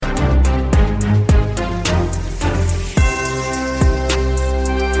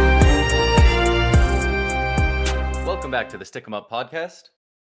the Stick 'em Up podcast.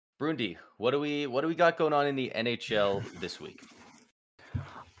 Brundy, what do we got going on in the NHL this week?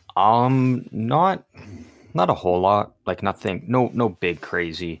 Not a whole lot. Like nothing, no big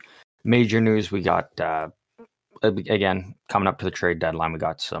crazy major news. We got again coming up to the trade deadline. We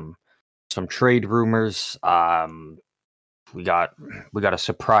got some trade rumors. We got a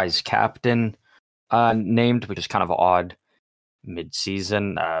surprise captain named, which is kind of odd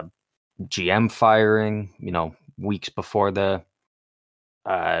mid-season. GM firing, weeks before the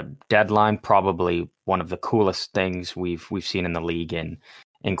deadline. Probably one of the coolest things we've seen in the league in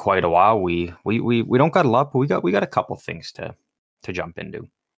quite a while. We don't got a lot, but we got a couple things to jump into.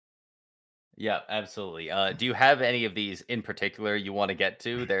 Yeah, absolutely. Do you have any of these in particular you want to get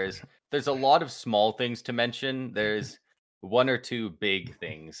to? There's a lot of small things to mention. There's one or two big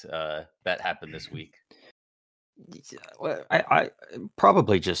things that happened this week. Well, I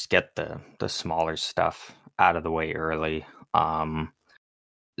probably just get the smaller stuff out of the way early. The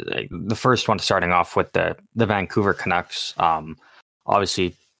first one, starting off with the Vancouver Canucks.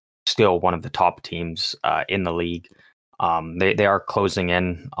 Obviously, still one of the top teams in the league. They are closing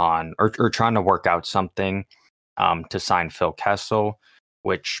in on or trying to work out something to sign Phil Kessel,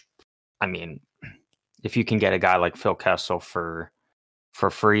 which, I mean, if you can get a guy like Phil Kessel for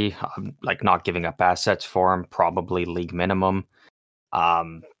free, like not giving up assets for him, probably league minimum.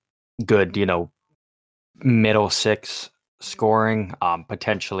 Good, middle six scoring,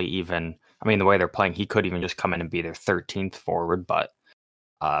 potentially even. I mean, the way they're playing, he could even just come in and be their 13th forward, but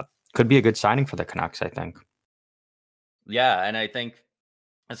could be a good signing for the Canucks, I think. Yeah, and I think,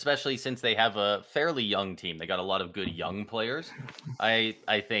 especially since they have a fairly young team, they got a lot of good young players.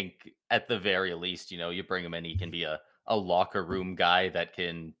 I think at the very least, you bring him in, he can be a locker room guy that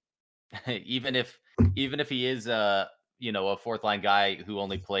can, even if he is a fourth line guy who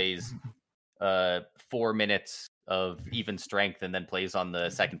only plays 4 minutes of even strength and then plays on the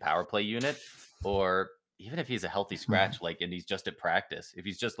second power play unit, or even if he's a healthy scratch, and he's just at practice, if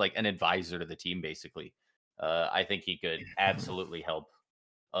he's just like an advisor to the team, basically, I think he could absolutely help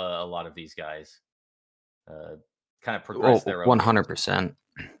a lot of these guys kind of progress their own. 100%.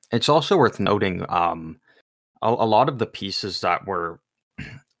 It's also worth noting a lot of the pieces that were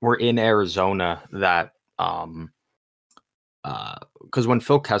in Arizona that because when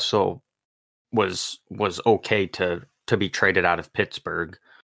Phil Kessel was okay to be traded out of Pittsburgh,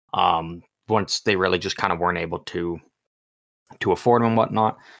 once they really just kind of weren't able to afford him and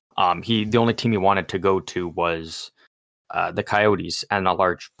whatnot, the only team he wanted to go to was the Coyotes, and a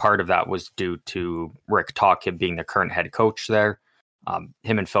large part of that was due to Rick Tocchet being the current head coach there.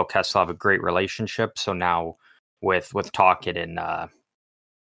 Him and Phil Kessel have a great relationship, so now with Tocchet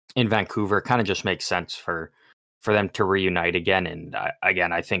in Vancouver, kind of just makes sense for them to reunite again. And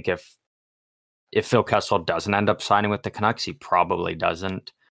again, I think if Phil Kessel doesn't end up signing with the Canucks, he probably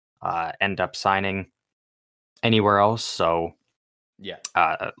doesn't end up signing anywhere else. So yeah,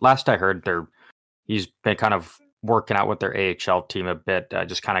 last I heard, he's been kind of working out with their AHL team a bit,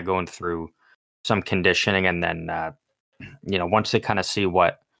 just kind of going through some conditioning, and then once they kind of see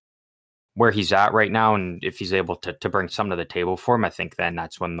where he's at right now, and if he's able to bring something to the table for him, I think then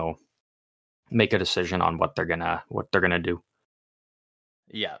that's when they'll make a decision on what they're gonna do.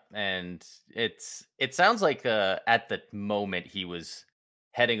 Yeah, and it sounds like at the moment he was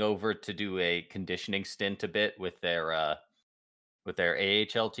heading over to do a conditioning stint a bit with their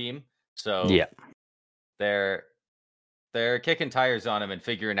AHL team. So yeah, they're kicking tires on him and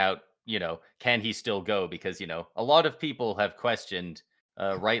figuring out, can he still go? Because, a lot of people have questioned,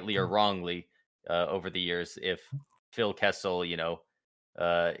 rightly or wrongly, over the years, if Phil Kessel,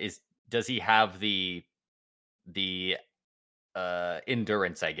 does he have the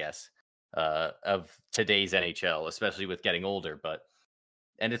endurance, I guess, of today's NHL, especially with getting older.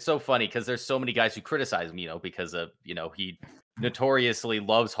 And it's so funny because there's so many guys who criticize him, because of, he notoriously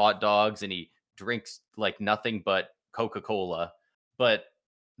loves hot dogs and he drinks like nothing but Coca-Cola. But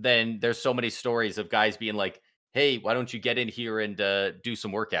then there's so many stories of guys being like, hey, why don't you get in here and do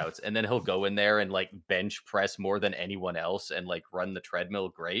some workouts? And then he'll go in there and like bench press more than anyone else and like run the treadmill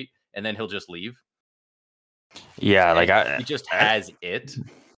great. And then he'll just leave. Yeah, he just has it.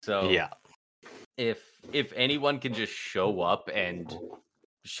 So yeah, if anyone can just show up and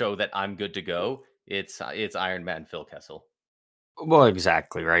show that I'm good to go, it's Iron Man Phil Kessel. Well,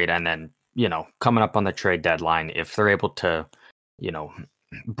 exactly, right. And then, coming up on the trade deadline, if they're able to,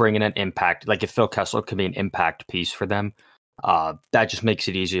 bring in an impact, like if Phil Kessel could be an impact piece for them, that just makes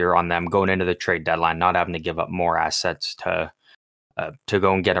it easier on them going into the trade deadline, not having to give up more assets to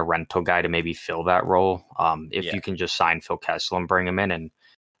go and get a rental guy to maybe fill that role. If you can just sign Phil Kessel and bring him in and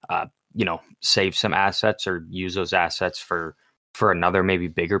save some assets or use those assets for another maybe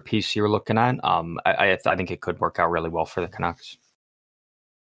bigger piece you're looking at, I think it could work out really well for the Canucks.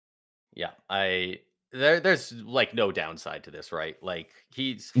 Yeah, there's like no downside to this, right? Like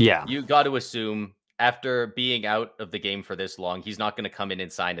Yeah, you got to assume after being out of the game for this long, he's not going to come in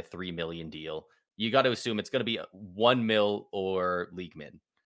and sign a 3 million deal. You got to assume it's going to be a 1 mil or league min.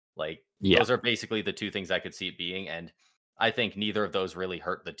 Like yeah, those are basically the two things I could see it being, and I think neither of those really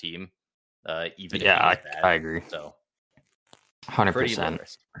hurt the team, even if yeah. he was I bad. agree, So hundred pretty low percent.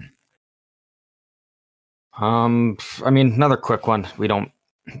 risk. I mean, another quick one.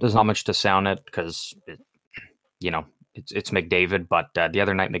 There's not much to say on it because it's McDavid, but the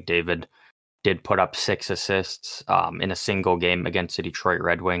other night McDavid did put up 6 assists in a single game against the Detroit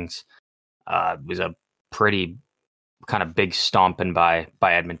Red Wings. It was a pretty kind of big stomping by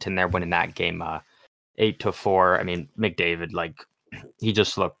Edmonton there, winning that game 8-4. I mean, McDavid, like, he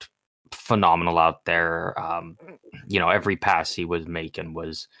just looked phenomenal out there. Every pass he was making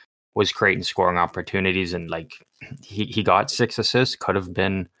was creating scoring opportunities, and like he got 6 assists. It Could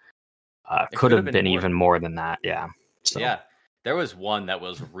could have have been been more. even more than that. Yeah. So. Yeah. There was one that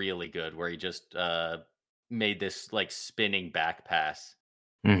was really good where he just made this like spinning back pass,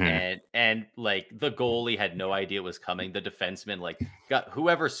 Hmm. and like the goalie had no idea it was coming. The defenseman like got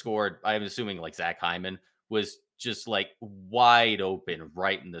whoever scored, I'm assuming like Zach Hyman, was just like wide open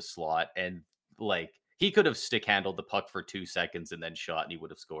right in the slot, and like he could have stick handled the puck for 2 seconds and then shot and he would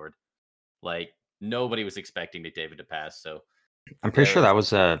have scored. Like nobody was expecting McDavid to pass. So I'm pretty sure there that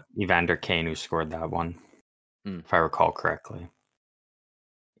was Evander Kane who scored that one, hmm, if I recall correctly.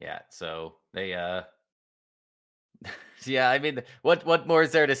 yeah, so they yeah, I mean what more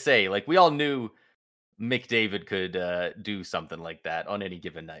is there to say? Like we all knew McDavid could do something like that on any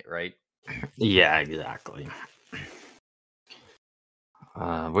given night, right? Yeah, exactly.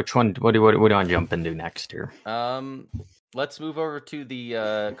 Which one? What do you want to jump into next here? Um, let's move over to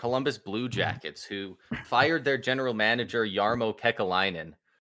the Columbus Blue Jackets, who fired their general manager Jarmo Kekalainen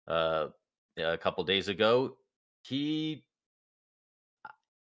uh, a couple days ago. He,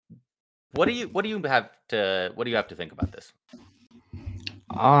 what do you have to think about this?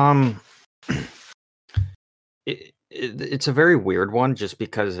 Um, it's a very weird one, just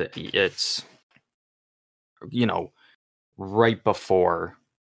because it's you know right before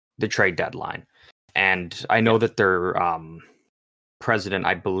the trade deadline, and I Yeah, know that their president,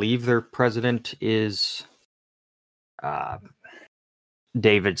 I believe their president is uh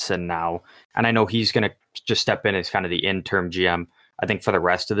Davidson now, and I know he's going to just step in as kind of the interim GM, I think, for the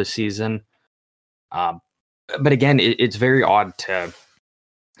rest of the season. Um, but again, it's very odd to,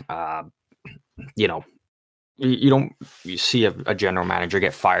 uh, you know, you don't you see a general manager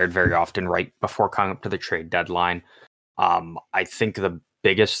get fired very often right before coming up to the trade deadline. I think the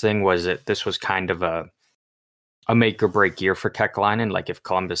biggest thing was that this was kind of a make or break year for Kekalainen. Like, if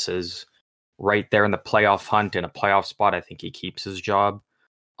Columbus is right there in the playoff hunt, in a playoff spot, I think he keeps his job.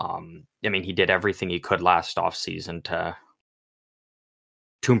 I mean, he did everything he could last offseason to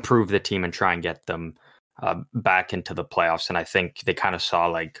improve the team and try and get them back into the playoffs. And I think they kind of saw,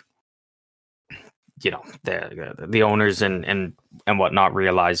 like, the owners and whatnot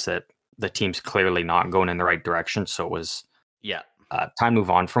realized that the team's clearly not going in the right direction. So it was yeah, time to move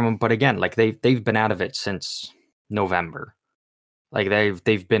on from them. But again, like, they've been out of it since November. Like,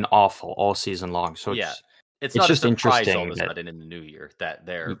 they've been awful all season long. So yeah. It's it's not a just surprise all of interesting a that sudden in the new year that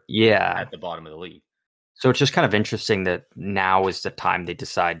they're yeah. at the bottom of the league. So it's just kind of interesting that now is the time they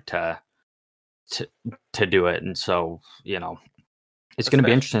decide to to do it. And so, it's going to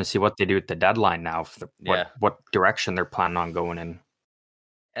be Especially, interesting to see what they do at the deadline now, for yeah. what direction they're planning on going in.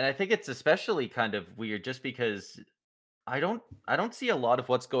 And I think it's especially kind of weird just because I don't see a lot of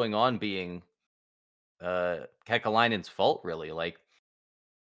what's going on being Kekalainen's fault really. Like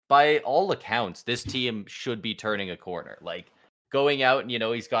by all accounts, this team should be turning a corner. Like going out and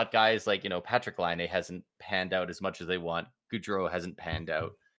he's got guys like, Patrick Laine hasn't panned out as much as they want. Goudreau hasn't panned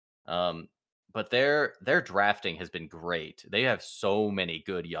out. Um but their drafting has been great. They have so many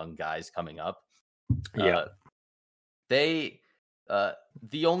good young guys coming up. Yeah. Uh they uh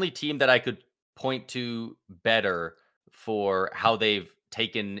the only team that I could point to better for how they've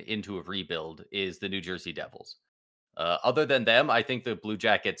taken into a rebuild is the New Jersey Devils. Other than them, I think the Blue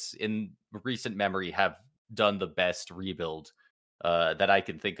Jackets in recent memory have done the best rebuild that I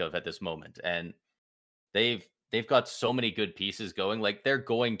can think of at this moment, and they've got so many good pieces going. Like they're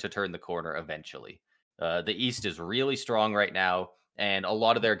going to turn the corner eventually. The East is really strong right now, and a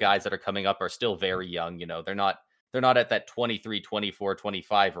lot of their guys that are coming up are still very young. They're not at that 23, 24,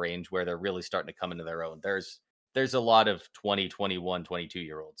 25 range where they're really starting to come into their own. There's a lot of 20, 21, 22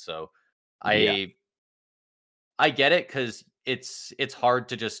 year olds. So Yeah. I get it because it's hard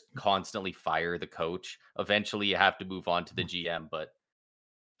to just constantly fire the coach. Eventually, you have to move on to the GM, but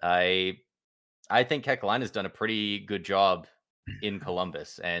I I think Kekalina has done a pretty good job in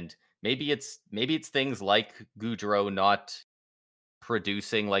Columbus, and maybe it's things like Goudreau not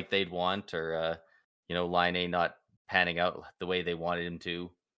producing like they'd want, or Line not panning out the way they wanted him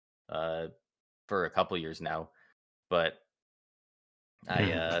to uh, for a couple years now. But I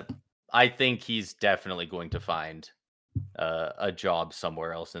Mhm. uh, I think he's definitely going to find a job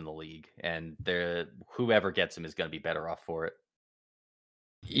somewhere else in the league, and whoever gets him is going to be better off for it.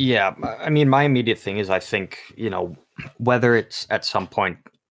 Yeah, I mean, my immediate thing is I think, whether it's at some point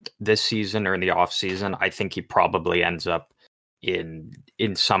this season or in the off season, I think he probably ends up in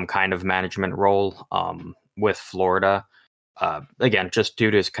some kind of management role with Florida. Again, just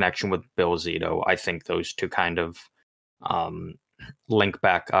due to his connection with Bill Zito, I think those two kind of um, link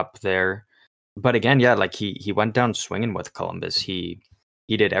back up there. But again, yeah, like he went down swinging with Columbus. He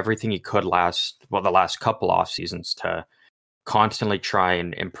did everything he could the last couple off seasons to constantly try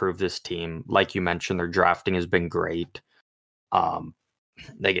and improve this team. Like you mentioned, their drafting has been great. Um,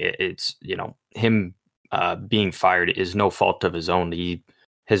 it's him being fired is no fault of his own. He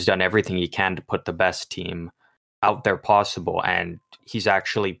has done everything he can to put the best team out there possible, and he's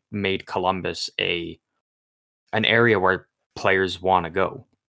actually made Columbus an area where players want to go.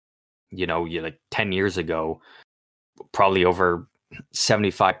 You like 10 years ago, probably over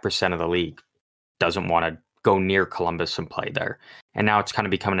 75% of the league doesn't want to go near Columbus and play there. And now it's kind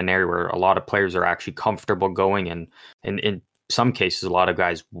of becoming an area where a lot of players are actually comfortable going, and in some cases, a lot of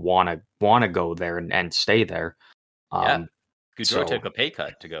guys want to go there and stay there. Yeah, Um, Goudreau so took a pay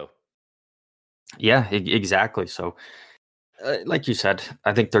cut to go. yeah, exactly. So like you said,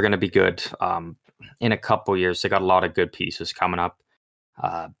 I think they're going to be good. In a couple years, they got a lot of good pieces coming up.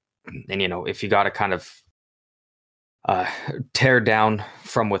 Uh, and if you got to kind of uh, tear down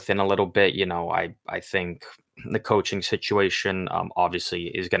from within a little bit. I think the coaching situation obviously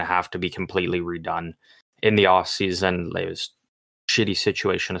is going to have to be completely redone in the off season. It was a shitty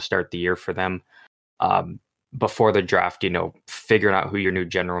situation to start the year for them. Um, Before the draft, figuring out who your new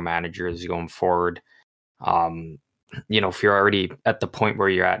general manager is going forward. Um, if you're already at the point where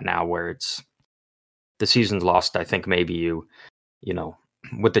you're at now, where it's the season's lost, I think maybe you know,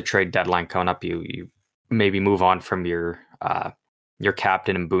 with the trade deadline coming up, you maybe move on from your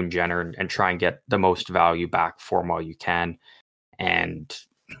captain and Boone Jenner and try and get the most value back for him while you can. And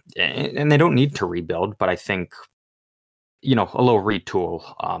and they don't need to rebuild, but I think a little retool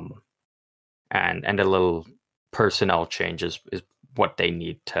and a little personnel changes is what they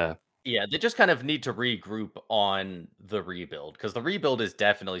need to. Yeah, they just kind of need to regroup on the rebuild because the rebuild is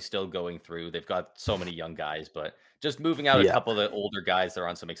definitely still going through. They've got so many young guys, but just moving out a Yeah, couple of the older guys that are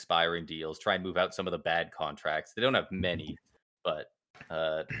on some expiring deals, try and move out some of the bad contracts. They don't have many, but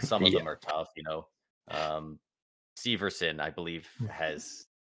some of yeah, them are tough. Um, Severson, I believe,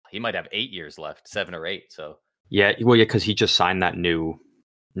 he might have 8 years left, 7 or 8. So yeah. Well, yeah, because he just signed that new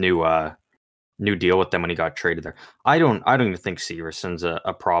new deal with them when he got traded there. I don't even think Severson's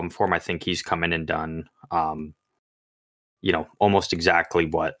a problem for him. I think he's come in and done almost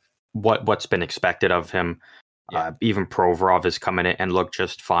exactly what's been expected of him. yeah, Even Provorov is coming in and looked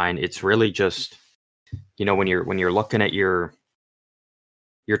just fine. It's really just when you're looking at your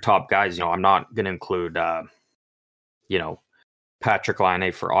top guys. I'm not going to include you know Patrick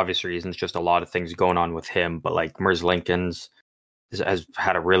Laine for obvious reasons. Just a lot of things going on with him, but like Merz Lincoln's has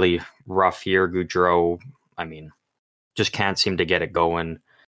had a really rough year. Goudreau, I mean, just can't seem to get it going.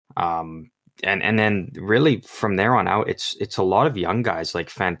 Um, and then really from there on out, it's a lot of young guys like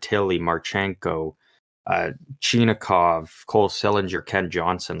Fantilli, Marchenko, uh, Chinikov, Cole Sillinger, Ken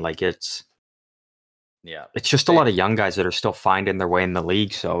Johnson. Like yeah. it's just a lot of young guys that are still finding their way in the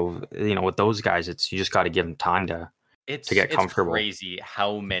league. So with those guys, it's you just got to give them time to get It's comfortable. crazy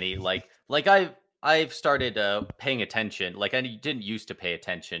how many I've started paying attention. Like I didn't used to pay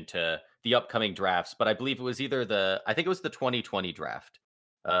attention to the upcoming drafts, but I believe it was either I think it was the 2020 draft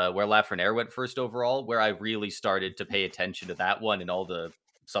where Lafreniere went first overall, where I really started to pay attention to that one and all the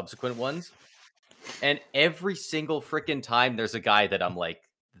subsequent ones. And every single freaking time there's a guy that I'm like,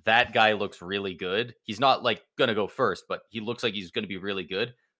 that guy looks really good. He's not like gonna go first, but he looks like he's gonna be really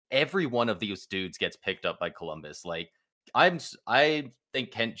good. Every one of these dudes gets picked up by Columbus. Like I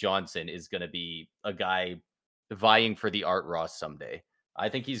think Kent Johnson is gonna be a guy vying for the Art Ross someday. I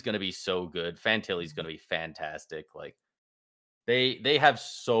think he's gonna be so good. Fantilli's gonna be fantastic. Like they have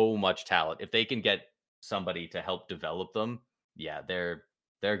so much talent. If they can get somebody to help develop them, yeah, they're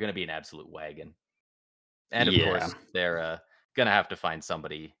gonna be an absolute wagon. And of Yeah, course, they're gonna have to find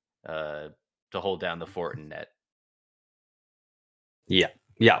somebody to hold down the fort in net. Yeah,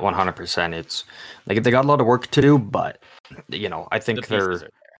 100%. It's like they got a lot of work to do, but I The think pieces are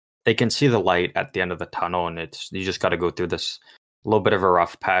they can see the light at the end of the tunnel, and you just got to go through this little bit of a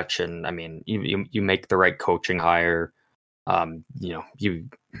rough patch. And I mean, you make the right coaching hire. You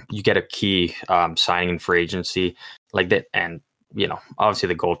get a key signing in free agency like that, and obviously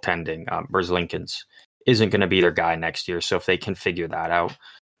the goaltending, Lincoln's isn't going to be their guy next year. So if they can figure that out,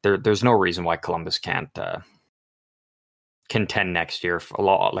 there's no reason why Columbus can't contend next year. For a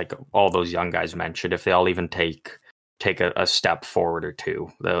lot, like all those young guys mentioned, if they all even take a step forward or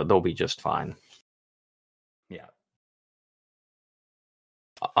two, they'll be just fine. Yeah.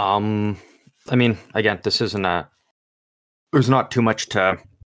 I mean, again, this isn't there's not too much to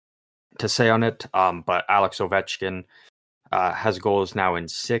say on it. But Alex Ovechkin has goals now in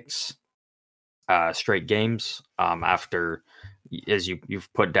 6 straight games. After, as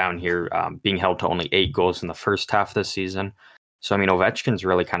you've put down here, being held to only 8 goals in the first half of the season. So I mean, Ovechkin's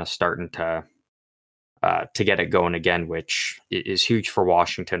really kind of starting to get it going again, which is huge for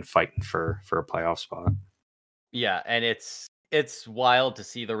Washington fighting for a playoff spot. Yeah, and it's wild to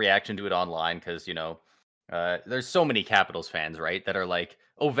see the reaction to it online because there's so many Capitals fans, right, that are like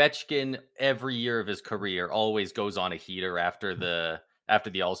Ovechkin every year of his career always goes on a heater after the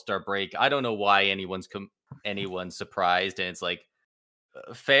All-Star break. I don't know why anyone's surprised, and it's like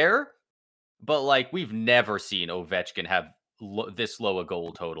fair, but like we've never seen Ovechkin have this low a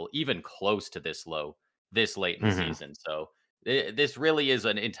goal total, even close to this low, this late in the season. So this really is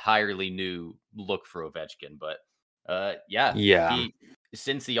an entirely new look for Ovechkin. But yeah, he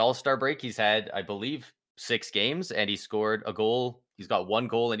since the All-Star break, he's had, I believe, 6 games, and he scored a goal. He's got 1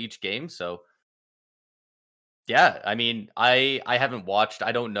 goal in each game. So yeah, I mean, I haven't watched.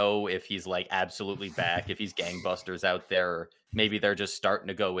 I don't know if he's like absolutely back, if he's gangbusters out there, or maybe they're just starting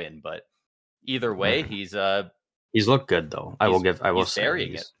to go in. But either way, he's looked good though. I will say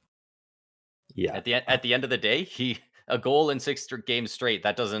burying it. Yeah. At the end of the day, a goal in 6 games straight,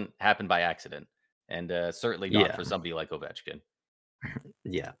 that doesn't happen by accident, and certainly not for somebody like Ovechkin.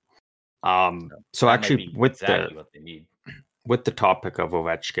 Yeah. So that actually, might be exactly what they need. With the topic of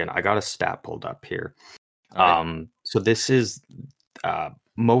Ovechkin, I got a stat pulled up here. Right. So this is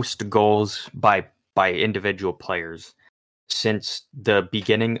most goals by individual players since the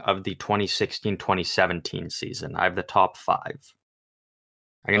beginning of the 2016-2017 season. I have the top 5.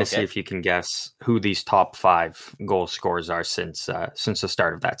 I'm going to see if you can guess who these top 5 goal scorers are since the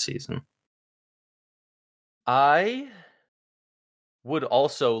start of that season. I would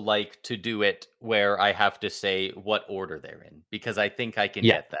also like to do it where I have to say what order they're in, because I think I can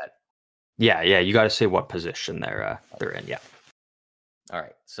get that. Yeah, you got to say what position they're in. Yeah. All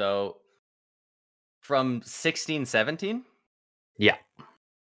right. So from 16-17? Yeah.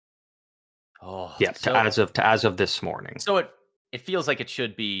 Oh, yeah. As of this morning. So it feels like it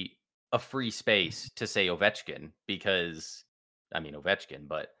should be a free space to say Ovechkin, because I mean Ovechkin,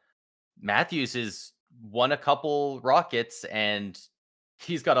 but Matthews has won a couple Rockets and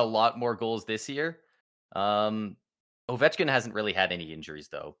he's got a lot more goals this year. Ovechkin hasn't really had any injuries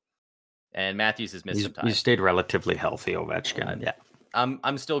though, and Matthews has missed some time. He's stayed relatively healthy, Ovechkin. Yeah.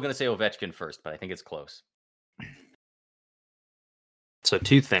 I'm still gonna say Ovechkin first, but I think it's close. So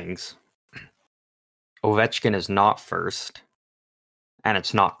 2 things. Ovechkin is not first, and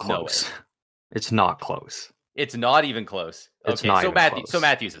it's not close. No, it's not close. It's not even close. It's not even close. So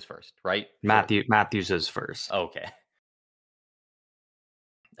Matthews is first, right? Matthews is first. Okay.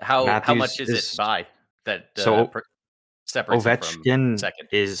 How much is it by that? Separates Ovechkin second.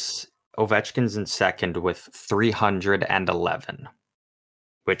 Ovechkin's in second with 311,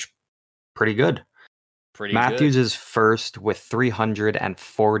 which pretty good. Matthews is first with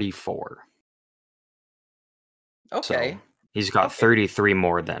 344. Okay. So he's got 33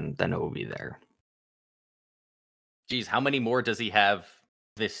 more than Ovi there. Geez, how many more does he have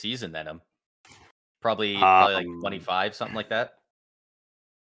this season than him? Probably like 25, something like that.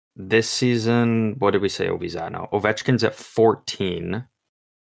 This season, what did we say Ovi's at now? Ovechkin's at 14.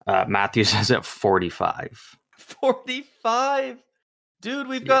 Matthews is at 45. 45? Dude,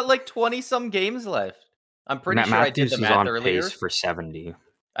 we've got like 20-some games left. I'm pretty sure Matthews I did the math on earlier. Pace for 70.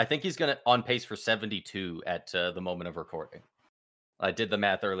 I think he's on pace for 72 at the moment of recording. I did the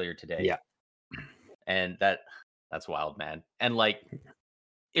math earlier today. Yeah. And that's wild, man. And like,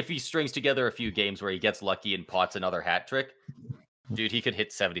 if he strings together a few games where he gets lucky and pots another hat trick, dude, he could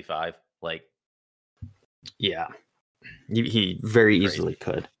hit 75. Like, yeah, he very easily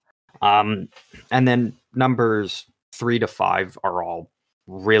could. And then numbers 3 to 5 are all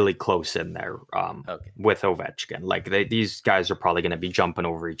really close in there Okay. with Ovechkin. Like these guys are probably going to be jumping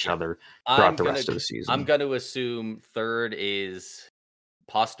over each Yeah. other throughout I'm the gonna rest of the I'm season. gonna assume third is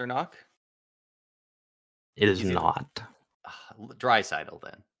Pasternak. It is He's either not. Draisaitl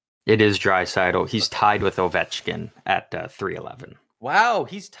then. It is Draisaitl. He's Okay. tied with Ovechkin at 311. Wow,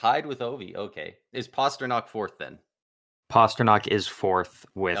 he's tied with Ovi. Okay. Is Pasternak fourth then? Pasternak is fourth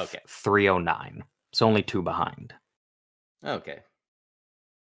with Okay. 309. It's only 2 behind. Okay.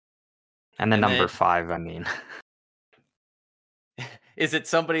 And then And number then 5, I mean, is it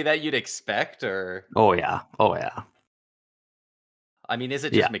somebody that you'd expect, or oh yeah, oh yeah, I mean, is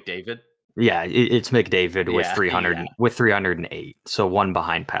it yeah, just McDavid? yeah. It's McDavid with Yeah, 300 yeah. with 308, so 1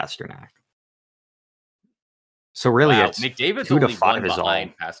 behind Pasternak. So really, Wow, it's McDavid's 2 to only 5 one is all.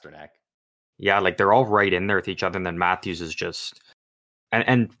 behind Pasternak. Yeah, like they're all right in there with each other. And then Matthews is just,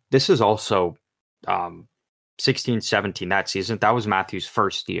 and this is also, um, 16, 17 that season. That was Matthews'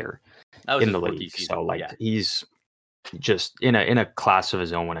 first year That was in his the rookie league. So season. like Yeah. he's just in a class of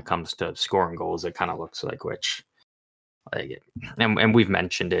his own when it comes to scoring goals. It kind of looks like, which like, and we've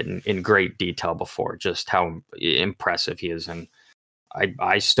mentioned it in great detail before, just how impressive he is. And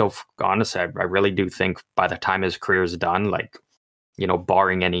I still honestly, I really do think by the time his career is done, like,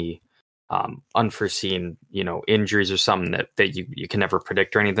 barring any unforeseen, injuries or something that you can never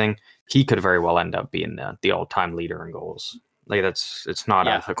predict or anything, he could very well end up being the all-time leader in goals. Like it's not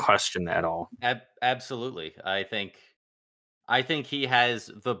out Yeah. of the question at all. Absolutely. I think he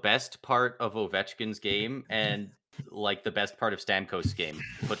has the best part of Ovechkin's game and like the best part of Stamkos' game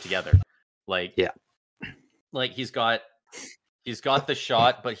put together. Like Yeah. like he's got the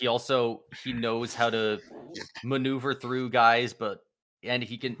shot, but he knows how to maneuver through guys, and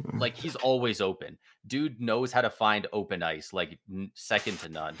he can, like, he's always open. Dude knows how to find open ice, like second to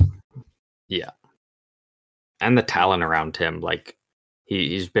none. Yeah. And the He, talent around him, like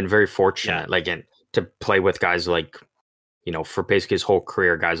he's been very yeah, fortunate, like to play with guys like, for basically his whole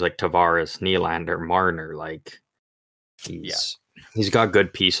career, guys like Tavares, Nylander, Marner, like yeah, he's got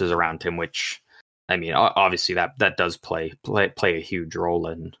good pieces around him, which I mean, obviously that does play a huge role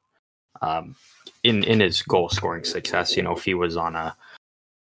um, in his goal scoring success. If he was on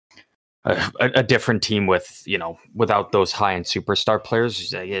a different team with, without those high end superstar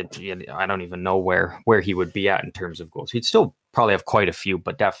players, I don't even know where he would be at in terms of goals. He'd still probably have quite a few,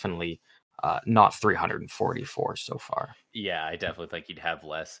 but definitely not 344 so far. yeah. I definitely think he'd have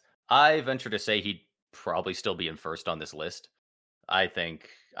less. I venture to say he'd probably still be in first on this list. I think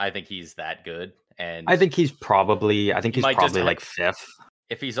I think he's that good, and I think he he's might just probably like fifth.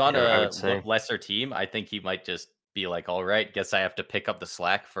 if he's on I a would say. lesser team, I think he might just be like, all right, guess I have to pick up the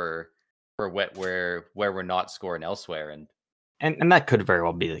slack for where we're not scoring elsewhere, and And that could very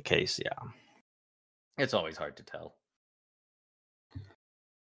well be the case, yeah. it's always hard to tell.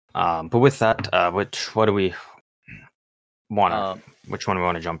 But with that, what do we want Um, to? Which one do we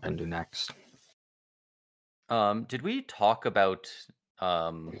want to jump into next? did we talk about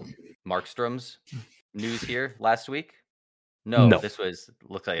Markstrom's news here last week? No, No, this was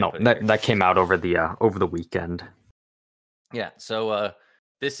looks like I no, put it that here. that came out over the weekend. Yeah, so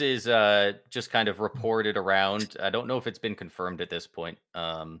this is just kind of reported around. I don't know if it's been confirmed at this point.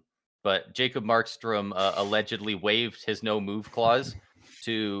 But Jacob Markstrom allegedly waived his no move clause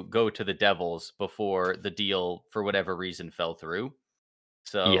to go to the Devils before the deal, for whatever reason, fell through.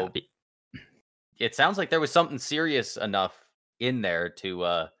 Yeah, So it sounds like there was something serious enough in there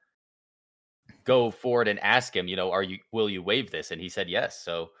to go forward and ask him, will you waive this? And he said yes.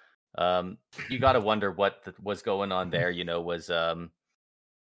 So you got to wonder what was going on there.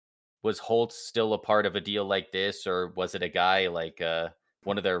 Was Holtz still a part of a deal like this, or was it a guy like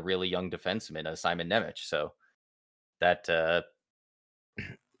one of their really young defensemen, Simon Nemec? So that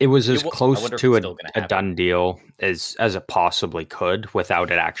it was as I close wonder if to it's a, still going to a happen. done deal as it possibly could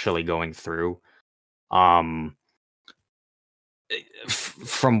without it actually going through. Um,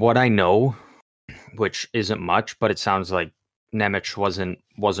 from what I know, which isn't much, but it sounds like Nemec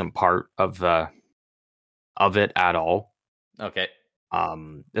wasn't part of it at all. Okay,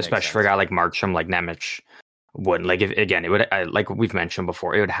 makes Especially for a sense. guy like Markstrom, like Nemec wouldn't. Like, if again, it would, like we've mentioned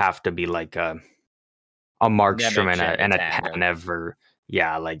before, it would have to be like a Markstrom Nemec and a and a Tanev, Tanev, or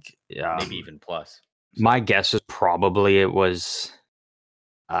yeah, like maybe even plus. my So guess is probably it was.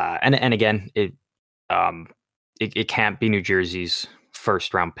 And again, um it can't be New Jersey's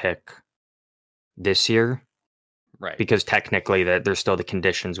first round pick this year, right, because technically that there's still the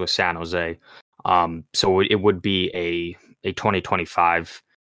conditions with San Jose. So it would be a 2025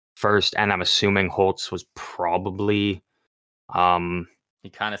 first, and I'm assuming Holtz was probably he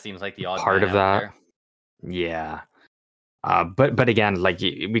kind of seems like the odd part man of out that. there. Yeah. But again, like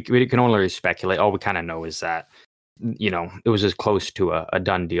we can only speculate. All we kind of know is that it was as close to a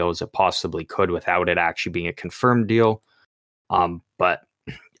done deal as it possibly could without it actually being a confirmed deal. But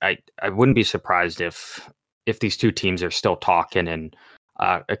I wouldn't be surprised if these two teams are still talking and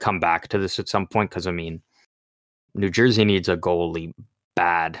come back to this at some point, because I mean, New Jersey needs a goalie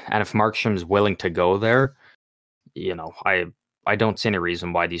bad, and if Markstrom's willing to go there, I don't see any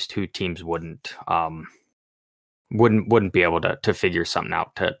reason why these two teams wouldn't be able to figure something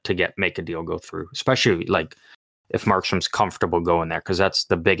out to make a deal go through, especially like if Markstrom's comfortable going there, because that's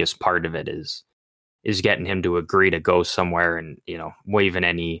the biggest part of it is getting him to agree to go somewhere and waiving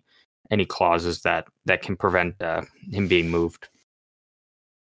any clauses that can prevent him being moved.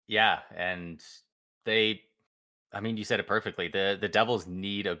 Yeah, and you said it perfectly. The Devils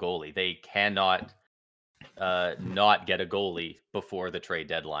need a goalie. They cannot not get a goalie before the trade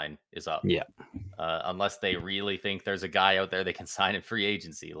deadline is up. Yeah. Unless they really think there's a guy out there they can sign in free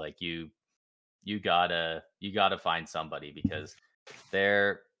agency. Like you gotta find somebody, because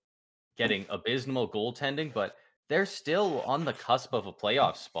they're getting abysmal goaltending, but they're still on the cusp of a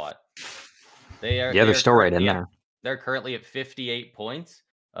playoff spot. They're still right in there. They're currently at 58 points.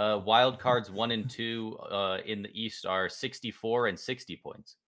 Wild cards 1 and 2 in the East are 64 and 60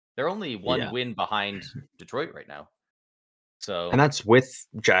 points. They're only one win behind Detroit right now. So, and that's with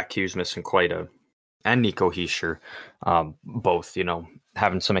Jack Hughes missing and Nico Hischier, both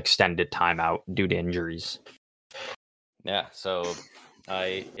having some extended time out due to injuries. Yeah, so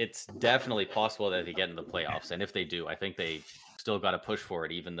it's definitely possible that they get in the playoffs, and if they do, I think they still got to push for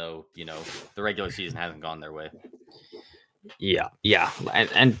it, even though the regular season hasn't gone their way. Yeah,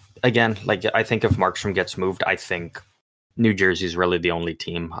 and again, like I think if Markstrom gets moved, I think New Jersey's really the only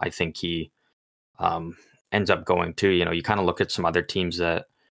team I think he ends up going to. You kind of look at some other teams that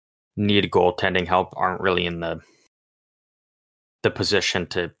need goaltending help, aren't really in the position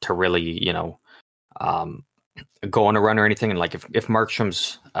to really go on a run or anything. And like if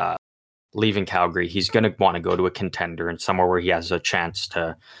Markstrom's leaving Calgary, he's going to want to go to a contender and somewhere where he has a chance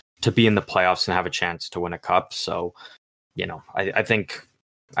to be in the playoffs and have a chance to win a cup. So I think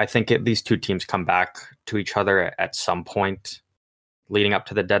these two teams come back to each other at some point leading up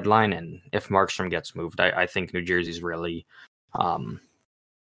to the deadline. And if Markstrom gets moved, I think New Jersey's really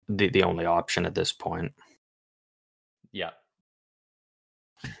the only option at this point. Yeah.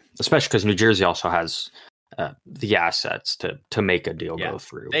 Especially because New Jersey also has the assets to make a deal go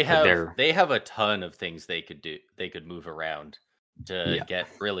through. They have a ton of things they could do. They could move around to get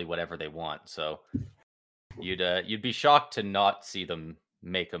really whatever they want. So you'd be shocked to not see them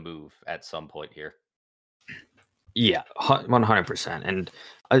make a move at some point here. Yeah, 100%. And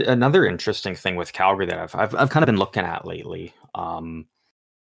another interesting thing with Calgary that I've kind of been looking at lately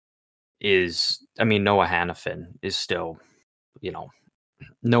is, I mean, Noah Hannafin is still,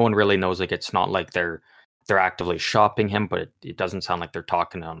 no one really knows. Like, it's not like they're actively shopping him, but it doesn't sound like they're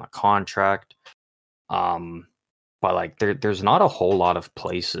talking on a contract. But like there's not a whole lot of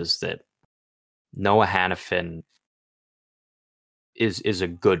places that Noah Hannafin is a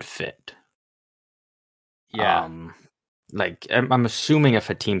good fit. Yeah. Like I'm assuming if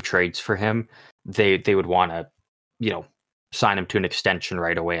a team trades for him, they would want to, sign him to an extension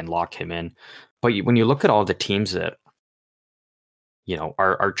right away and lock him in. But when you look at all the teams that,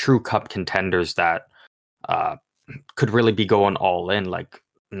 are true cup contenders that could really be going all in, like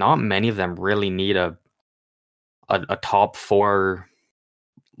not many of them really need a top 4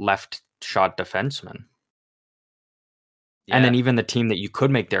 left shot defenseman. Yeah. And then even the team that you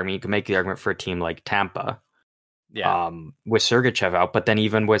could make there, I mean, you could make the argument for a team like Tampa, with Sergachev out, but then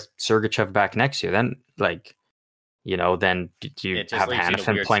even with Sergachev back next year, then like, then do you have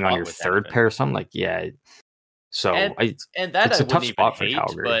Hannafin playing on your third pair or something? Like, yeah. So and that it's a tough spot hate, for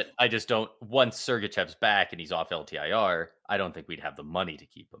Calgary. But I just don't. Once Sergachev's back and he's off LTIR, I don't think we'd have the money to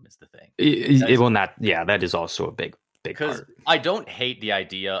keep him. Is the thing. That is also a big part. I don't hate the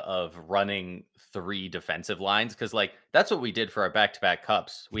idea of running 3 defensive lines, because like that's what we did for our back-to-back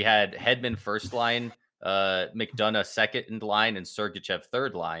cups. We had Hedman first line, McDonough second line, and Sergachev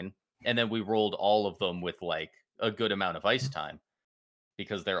third line, and then we rolled all of them with like a good amount of ice time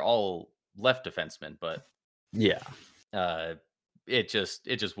because they're all left defensemen, but. Yeah. It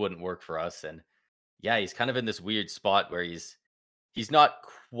just wouldn't work for us. And yeah, he's kind of in this weird spot where he's not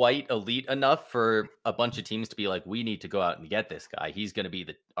quite elite enough for a bunch of teams to be like, we need to go out and get this guy. He's going to be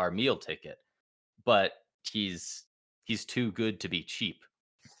our meal ticket, but he's too good to be cheap.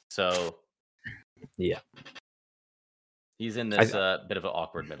 So yeah, he's in this bit of an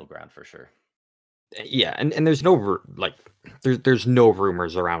awkward middle ground for sure. Yeah. And there's no, like, there's no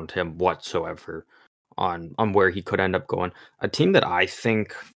rumors around him whatsoever. on where he could end up going. A team that I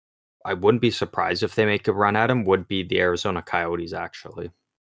think I wouldn't be surprised if they make a run at him would be the Arizona Coyotes, actually.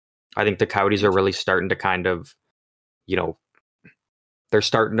 I think the Coyotes are really starting to kind of, you know, they're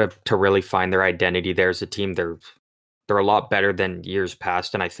starting to really find their identity there as a team. They're a lot better than years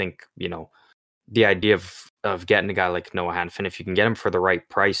past, and I think, the idea of getting a guy like Noah Hanifin, if you can get him for the right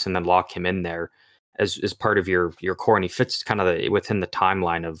price and then lock him in there as part of your core, and he fits kind of within the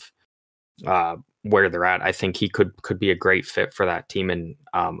timeline of where they're at. I think he could be a great fit for that team, and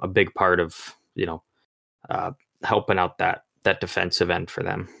a big part of uh, helping out that defensive end for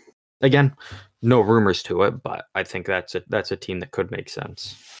them. Again, no rumors to it, but I think that's a team that could make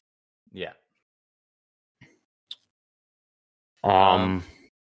sense. Yeah. Um,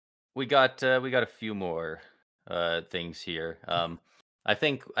 we got a few more things here. I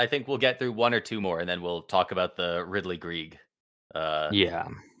think we'll get through one or two more, and then we'll talk about the Ridley Greig, yeah,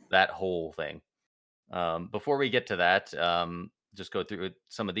 that whole thing. Before we get to that, just go through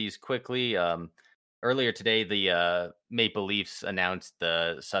some of these quickly. Earlier today, the Maple Leafs announced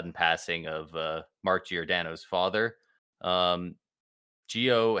the sudden passing of Mark Giordano's father.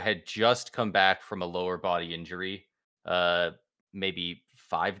 Gio had just come back from a lower body injury, maybe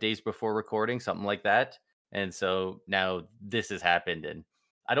 5 days before recording, something like that. And so now this has happened, and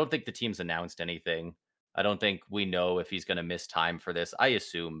I don't think the team's announced anything. I don't think we know if he's going to miss time for this. I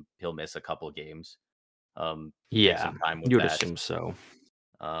assume he'll miss a couple games. Take yeah, some time with you'd that. assume so.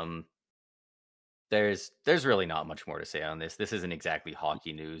 Um, there's really not much more to say on this. This isn't exactly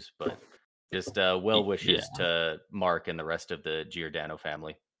hockey news, but just well Yeah, wishes to Mark and the rest of the Giordano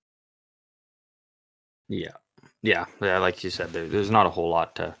family. yeah, yeah. Like you said, there's not a whole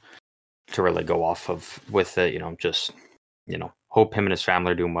lot to really go off of with it. Just hope him and his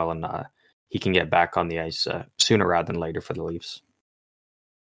family are doing well, and he can get back on the ice sooner rather than later for the Leafs.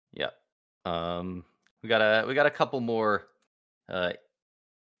 Yeah. We got a couple more. Uh,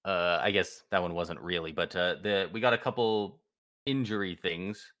 I guess that one wasn't really, but we got a couple injury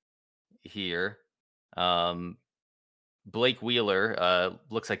things here. Um, Blake Wheeler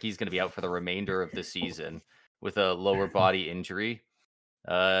looks like he's going to be out for the remainder of the season with a lower body injury.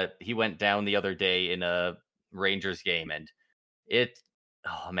 He went down the other day in a Rangers game, and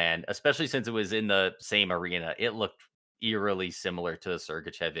oh man, especially since it was in the same arena, it looked eerily similar to the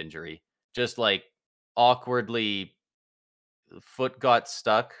Sergachev injury. Just like awkwardly, foot got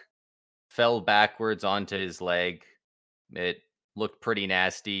stuck, fell backwards onto his leg. It looked pretty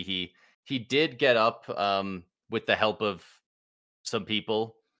nasty. He did get up with the help of some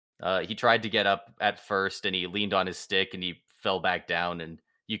people. He tried to get up at first, and he leaned on his stick, and he fell back down, and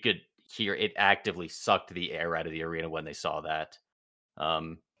you could hear it actively sucked the air out of the arena when they saw that.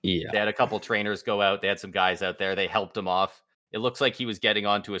 Um, Yeah, they had a couple trainers go out. They had some guys out there. They helped him off. It looks like he was getting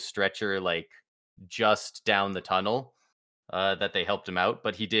onto a stretcher, like just down the tunnel. That they helped him out,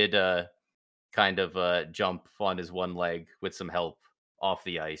 but he did kind of jump on his one leg with some help off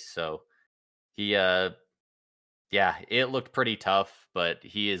the ice. So he, yeah, it looked pretty tough, but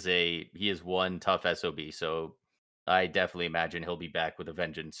he is one tough SOB. So I definitely imagine he'll be back with a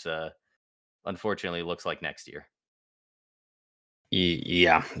vengeance. Unfortunately, looks like next year.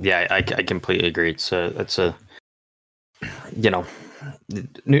 yeah. I completely agree. It's a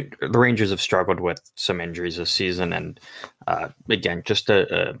the Rangers have struggled with some injuries this season, and again, just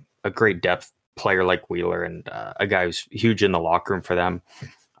a great depth player like Wheeler, and a guy who's huge in the locker room for them.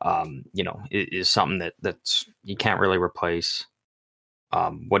 Is something that's you can't really replace.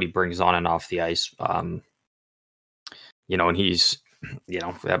 What he brings on and off the ice, and he's,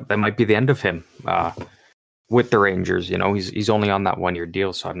 that might be the end of him with the Rangers. He's only on that 1 year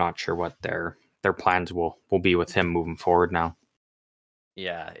deal, so I'm not sure what their plans will be with him moving forward now.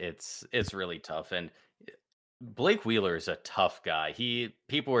 Yeah, it's really tough, and Blake Wheeler is a tough guy.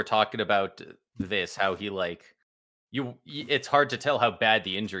 People were talking about this, how he like it's hard to tell how bad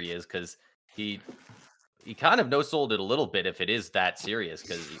the injury is because he he kind of no sold it a little bit if it is that serious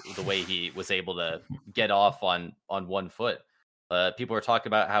because the way he was able to get off on one foot. People were talking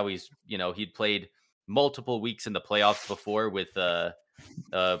about how he'd played multiple weeks in the playoffs before with uh,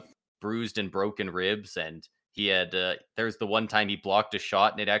 bruised and broken ribs, and he had there's the one time he blocked a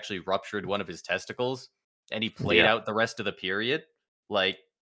shot and it actually ruptured one of his testicles, and he played Yeah, out the rest of the period. Like,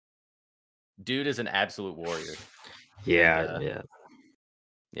 dude is an absolute warrior, and yeah.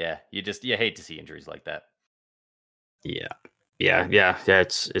 yeah, you hate to see injuries like that. Yeah.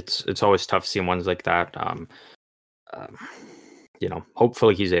 It's always tough seeing ones like that. Um,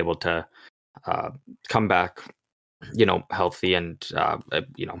 hopefully he's able to uh, come back, healthy, and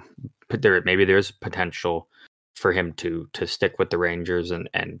maybe there's potential for him to stick with the Rangers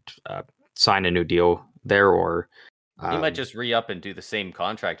and sign a new deal there, or He might just re-up and do the same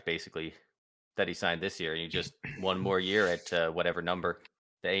contract basically that he signed this year, and he just one more year at whatever number,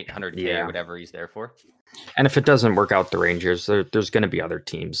 the 800K or yeah. whatever he's there for. And if it doesn't work out, the Rangers, there's going to be other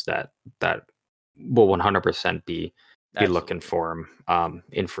teams that will 100% be looking Absolutely. for him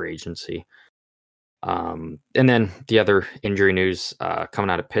in free agency. And then the other injury news coming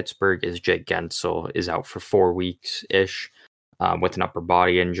out of Pittsburgh is Jake Gensel is out for 4 weeks ish with an upper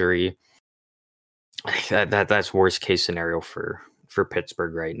body injury. That's worst case scenario for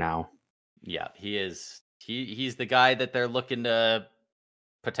Pittsburgh right now. Yeah, he is. He's the guy that they're looking to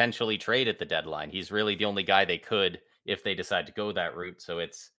potentially trade at the deadline. He's really the only guy they could if they decide to go that route. So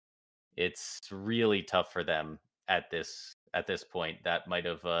it's really tough for them at this point. That might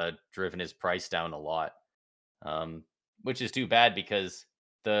have driven his price down a lot, which is too bad because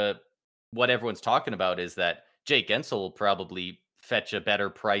what everyone's talking about is that Jake Gensel will probably fetch a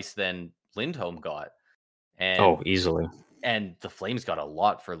better price than Lindholm got, and Oh, easily. and the Flames got a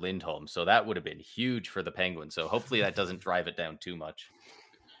lot for Lindholm, so that would have been huge for the Penguins. So hopefully that doesn't drive it down too much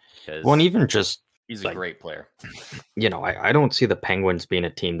Well, and because even just he's a like, great player. I don't see the Penguins being a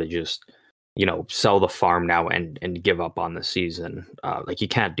team that just, sell the farm now and give up on the season. Like, you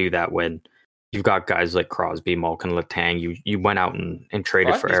can't do that when you've got guys like Crosby, Malkin, Letang. You went out and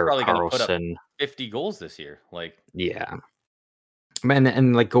traded for Crosby's Erik probably going to put up Karlsson. 50 goals this year. Like, Yeah. Man,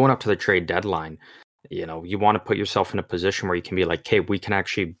 and like going up to the trade deadline, you want to put yourself in a position where you can be like, hey, we can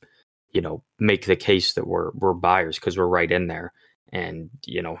actually, make the case that we're buyers because we're right in there. And,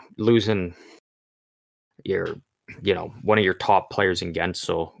 losing your, one of your top players in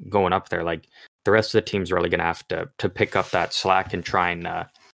Gensel going up there, like the rest of the team's really going to have to pick up that slack and try and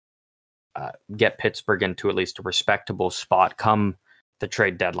get Pittsburgh into at least a respectable spot come the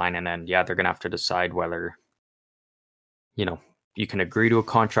trade deadline. And then, they're going to have to decide whether, you can agree to a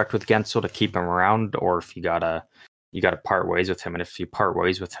contract with Gensel to keep him around, or if you gotta part ways with him. And if you part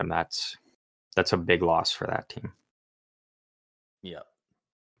ways with him, that's a big loss for that team. yeah.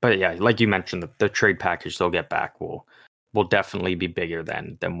 But yeah, like you mentioned, the trade package they'll get back will definitely be bigger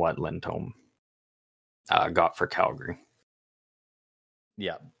than what Lindholm got for Calgary.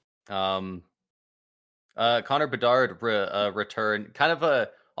 Yeah. Connor Bedard returned, kind of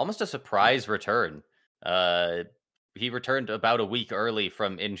almost a surprise return. He returned about a week early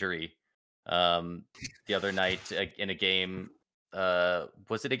from injury. The other night in a game.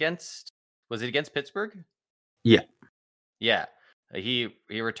 Was it against Pittsburgh? Yeah. Yeah. He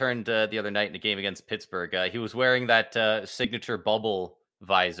returned the other night in a game against Pittsburgh. He was wearing that signature bubble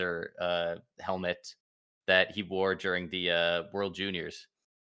visor helmet that he wore during the World Juniors.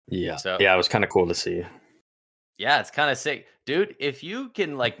 Yeah. So Yeah, it was kind of cool to see. yeah, it's kind of sick, dude. If you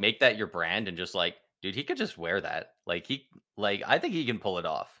can like make that your brand and just like, dude, he could just wear that. I think he can pull it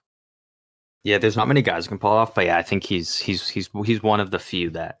off. Yeah, there's not many guys who can pull it off, but yeah, I think he's one of the few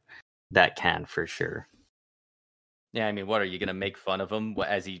that can for sure. Yeah, I mean, what are you gonna make fun of him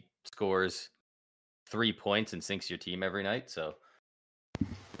as he scores 3 points and sinks your team every night? So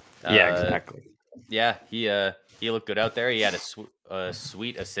Yeah, exactly. Yeah, he looked good out there. He had a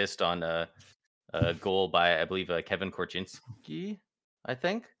sweet assist on a goal by I believe Kevin Korchinski, I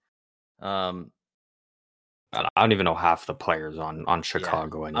think. I don't even know half the players on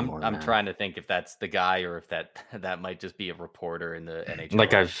Chicago anymore. I'm trying to think if that's the guy or if that might just be a reporter in the NHL.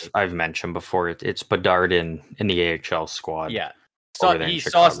 Like I've mentioned before, it's Bedard in the AHL squad. Yeah, over there in he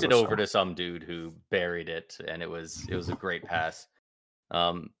Chicago, sauced it over to some dude who buried it, and it was a great pass.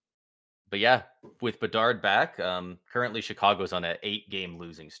 But yeah, with Bedard back, currently Chicago's on an 8-game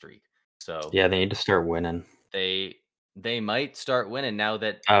losing streak. So yeah, they need to start winning. They might start winning now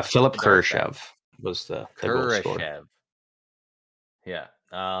that Philip Kurashev was the goal scorer. Yeah.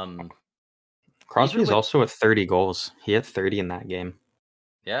 Crosby is also at 30 goals. He had 30 in that game.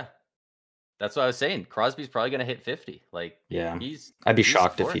 Yeah. That's what I was saying. Crosby's probably going to hit 50. Like, yeah, I'd be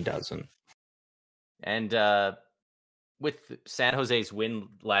shocked if he doesn't. And with San Jose's win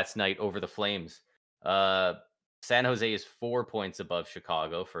last night over the Flames, San Jose is 4 points above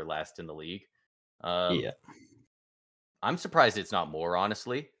Chicago for last in the league. Yeah. I'm surprised it's not more,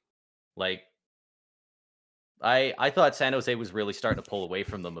 honestly. Like, I thought San Jose was really starting to pull away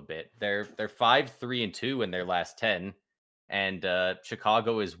from them a bit. They're 5-3-2 in their last 10, and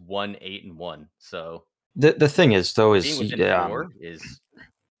Chicago is 1-8-1. So the thing is, though, is being within 4 is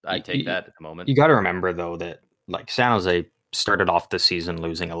I take that at the moment. You got to remember though that like San Jose started off the season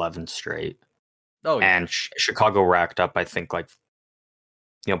losing 11 straight. Oh yeah, and Chicago racked up, I think, like,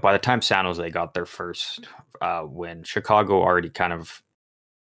 by the time San Jose got their first win, Chicago already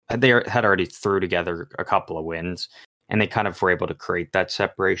had already threw together a couple of wins, and they kind of were able to create that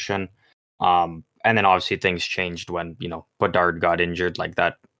separation. And And then obviously things changed when, Bedard got injured like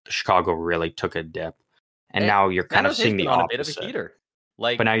that. Chicago really took a dip. And And now you're kind San of Jose's seeing the been on a bit of a opposite. heater. But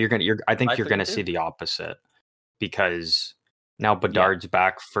Like now I think I you're took going to it see too. the opposite because now Yeah. Bedard's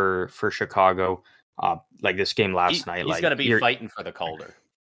back for Chicago. Like this game last night, He's like gonna be you're fighting for the Calder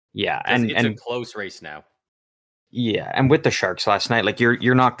yeah, because it's a and close race now. yeah, and with the Sharks last night, like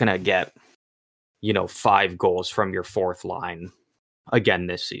you're not gonna get 5 goals from your fourth line again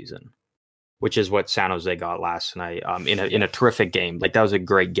this season, which is what San Jose got last night. In Yeah. a terrific game, like that was a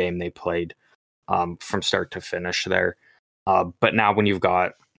great game they played, from start to finish there. But now when you've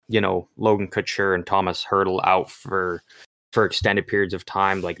got Logan Couture and Thomas Hurdle out for extended periods of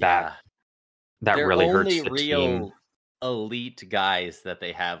time, like Yeah. that They're really hurts only the team. real elite guys that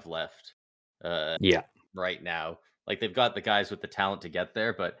they have left Yeah. right now. Like they've got the guys with the talent to get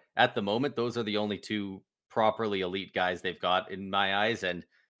there, but at the moment, those are the only two properly elite guys they've got in my eyes, and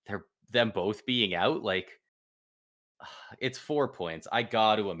they're them both being out. Like it's 4 points. I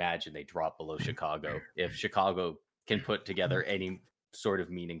got to imagine they drop below Chicago if Chicago can put together any sort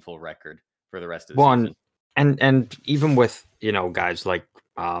of meaningful record for the rest of the One season. and even with guys like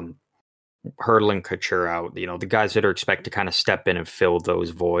Hurdle and Couture out, the guys that are expected to kind of step in and fill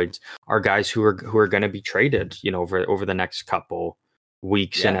those voids are guys who are going to be traded, over the next couple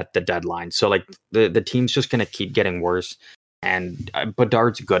weeks and Yeah, at the deadline. So like the team's just going to keep getting worse. And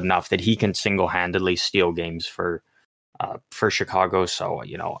Bedard's good enough that he can single handedly steal games for Chicago. So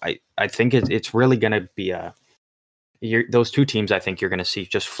I think it's really going to be those two teams. I think you're going to see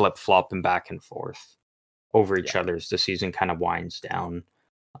just flip flopping back and forth over each yeah. other as the season kind of winds down.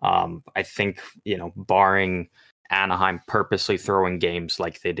 I think, barring Anaheim purposely throwing games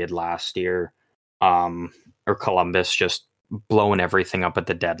like they did last year, or Columbus just blowing everything up at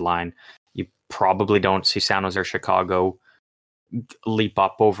the deadline, you probably don't see San Jose or Chicago leap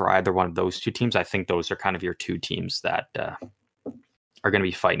up over either one of those two teams. I think those are kind of your two teams that are going to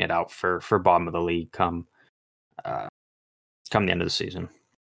be fighting it out for bottom of the league come the end of the season.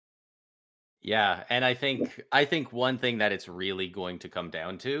 Yeah, and I think one thing that it's really going to come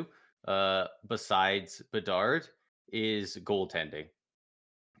down to, besides Bedard, is goaltending.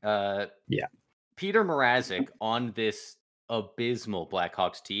 Uh, Yeah. Peter Mrazek on this abysmal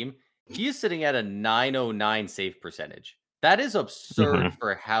Blackhawks team, he is sitting at a 909 save percentage. That is absurd Hmm.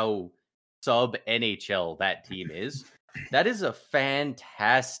 for how sub NHL that team is. That is a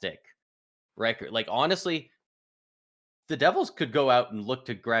fantastic record. Like honestly, the Devils could go out and look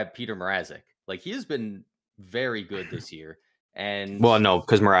to grab Peter Mrazek. Like he has been very good this year. And Well, no,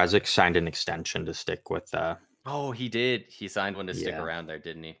 because Mrazek signed an extension to stick with. oh, he did. He signed one to stick Yeah. around there,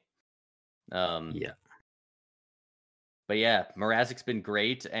 didn't he? Um, Yeah. but yeah, Mrazek's been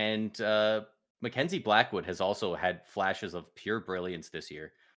great, and Mackenzie Blackwood has also had flashes of pure brilliance this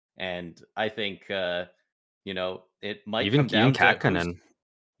year. And I think it might come Even down to who's Kakkonen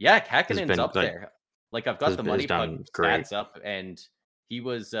yeah, has Kakkonen's been up there. Like I've got the has money puck done great. stats up, and he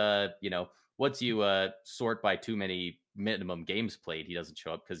was once you sort by too many minimum games played, he doesn't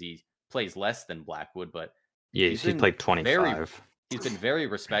show up because he plays less than Blackwood, but he's Yes, he been played very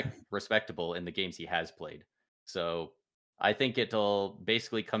 25. respectable in the games he has played. So I think it'll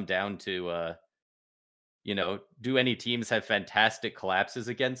basically come down to do any teams have fantastic collapses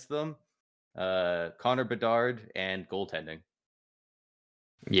against them? Connor Bedard and goaltending.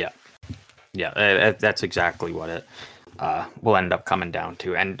 Yeah, yeah, that's exactly what it will end up coming down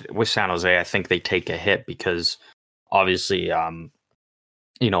to. And with San Jose, I think they take a hit because obviously,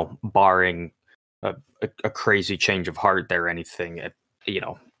 barring a crazy change of heart there or anything,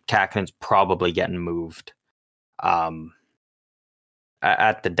 Kakkonen's probably getting moved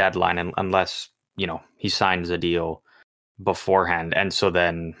at the deadline, unless he signs a deal beforehand. And so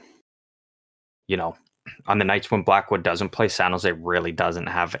then, on the nights when Blackwood doesn't play, San Jose really doesn't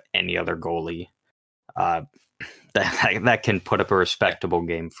have any other goalie uh, that can put up a Yeah. respectable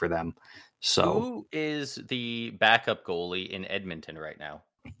game for them. So, Who is the backup goalie in Edmonton right now?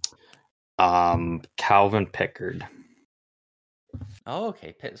 Calvin Pickard. Oh,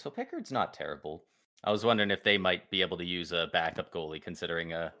 okay. So Pickard's not terrible. I was wondering if they might be able to use a backup goalie,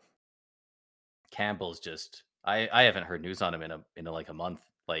 considering Campbell's just. I haven't heard news on him in like a month.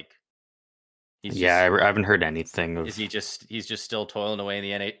 Like he's Yeah, just I haven't heard anything is of. he just he's just still toiling away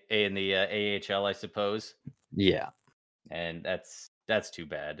in the AHL, I suppose, Yeah, and that's too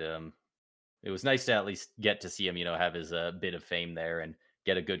bad. It was nice to at least get to see him, have his bit of fame there and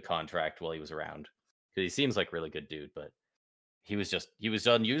get a good contract while he was around because he seems like a really good dude, but he was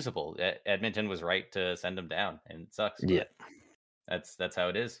unusable. Edmonton was right to send him down, and it sucks, yeah, but that's how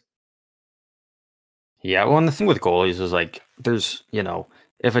it is. Yeah, well, and the thing with goalies is like, there's,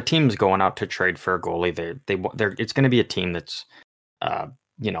 if a team's going out to trade for a goalie, they're it's going to be a team that's, uh,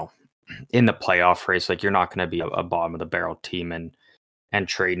 you know, in the playoff race. Like, you're not going to be a bottom of the barrel team and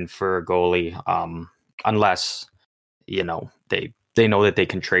trading for a goalie, unless they know that they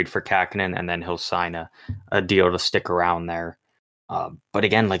can trade for Kakinen and then he'll sign a deal to stick around there. But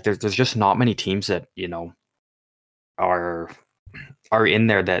again, like there's just not many teams that are in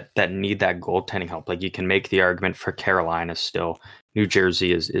there that need that goaltending help. Like, you can make the argument for Carolina still. New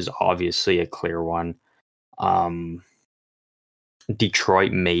Jersey is obviously a clear one.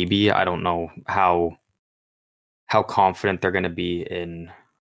 Detroit, maybe. I don't know how confident they're going to be in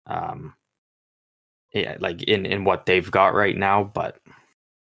like in what they've got right now, but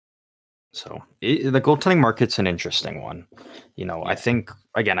so the goaltending market's an interesting one. I Yeah, think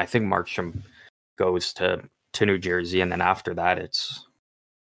Markstrom goes to New Jersey, and then after that, it's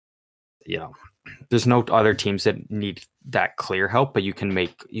you know there's no other teams that need that clear help, but you can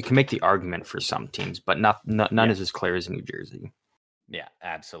make the argument for some teams, but none yeah, is as clear as New Jersey. yeah,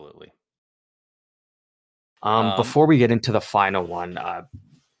 absolutely. Before we get into the final one,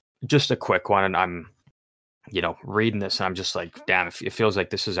 just a quick one, and I'm reading this, and I'm just like, damn, it feels like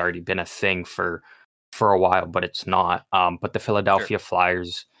this has already been a thing for a while, but it's not. But the Sure. Philadelphia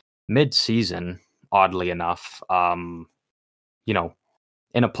Flyers mid-season, oddly enough, you know,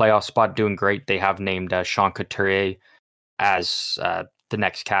 in a playoff spot, doing great. They have named Sean Couturier as the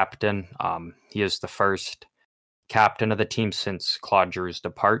next captain. He is the first captain of the team since Claude Giroux's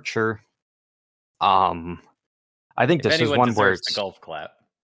departure. I think If this is anyone one where deserves the it's golf clap.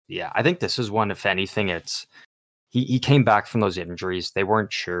 yeah. I think this is one. If anything, it's he came back from those injuries. They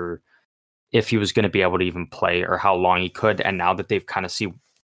weren't sure if he was going to be able to even play or how long he could. And now that they've kind of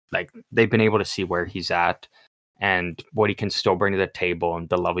they've been able to see where he's at and what he can still bring to the table and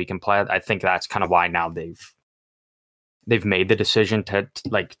the level he can play at, I think that's kind of why now they've made the decision to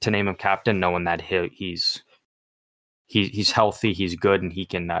name him captain, knowing that he's healthy, he's good, and he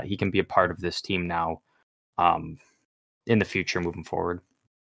can be a part of this team now, in the future moving forward.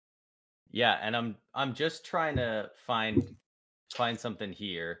 Yeah, and I'm just trying to find something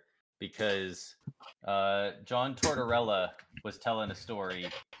here because John Tortorella was telling a story.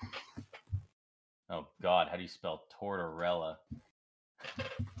 Oh God, how do you spell Tortorella?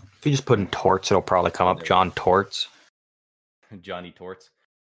 If you just put in Torts, it'll probably come Oh, up. there we go. John Torts. Johnny Torts.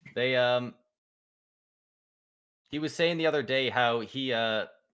 They he was saying the other day how he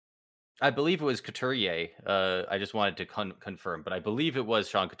I believe it was Couturier. I just wanted to confirm, but I believe it was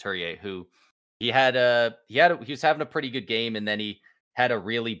Sean Couturier who he was having a pretty good game, and then he had a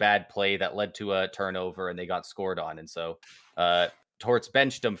really bad play that led to a turnover, and they got scored on, and so uh, Torts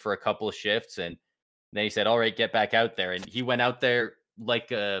benched him for a couple of shifts, and then he said, "All right, get back out there," and he went out there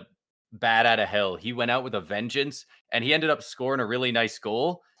like a bat out of hell. He went out with a vengeance, and he ended up scoring a really nice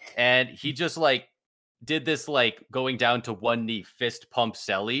goal, and he just like did this like going down to one knee fist pump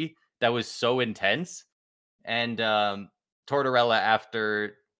Selly that was so intense. And Tortorella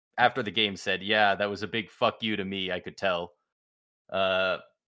after the game said, "Yeah, that was a big fuck you to me. I could tell." Uh,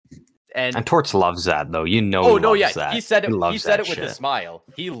 and And Torts loves that, though. He oh no, yeah, loves that. He he loves said that it with a shit. smile.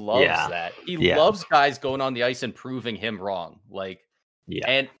 He loves Yeah. that. He Yeah. loves guys going on the ice and proving him wrong. Like, Yeah.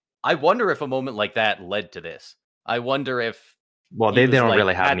 and I wonder if a moment like that led to this. I wonder if Well, he they was don't like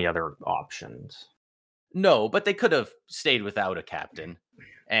really have had any other options. no, but they could have stayed without a captain,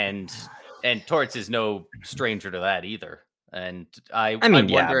 and Torts is no stranger to that either. And I I mean,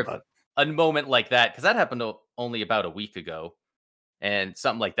 yeah, wonder if but a moment like that, because that happened only about a week ago, and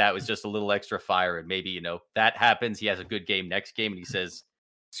something like that was just a little extra fire, and maybe that happens. He has a good game next game, and he says,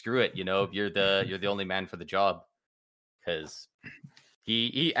 "Screw it, you're the only man for the job," because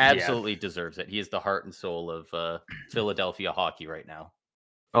he yeah. absolutely deserves it. He is the heart and soul of Philadelphia hockey right now.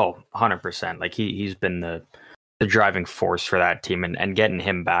 Oh, 100%. Like he's been the driving force for that team, and getting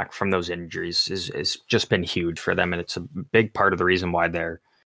him back from those injuries is just been huge for them, and it's a big part of the reason why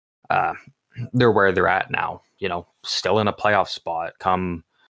uh they're where they're at now, still in a playoff spot come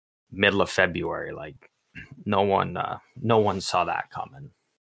middle of February. Like, no one saw that coming.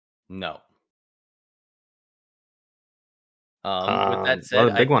 No. With that Well, said,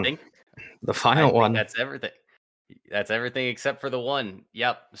 the big one, the I final think one. that's everything. That's everything except for the one.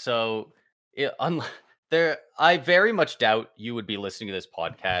 Yep. So, there, I very much doubt you would be listening to this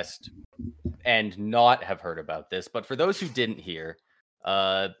podcast and not have heard about this. But for those who didn't hear,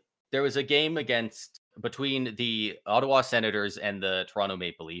 uh, there was a game between the Ottawa Senators and the Toronto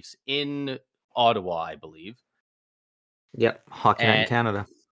Maple Leafs in Ottawa, I believe, Yep, Hockey Night in and Canada.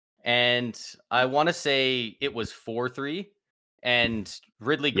 and I want to say it was 4-3, and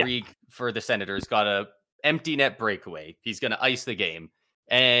Ridley Yeah. Greig for the Senators got a empty net breakaway. He's going to ice the game.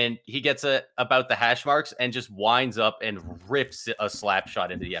 And he gets about the hash marks and just winds up and rips a slap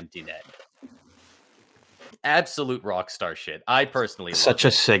shot into the empty net. Absolute rock star shit. I personally love Such a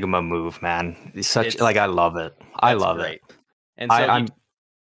it. Sigma move, man. I love it. I That's love great. it. And so I'm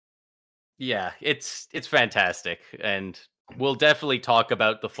yeah, it's fantastic. And we'll definitely talk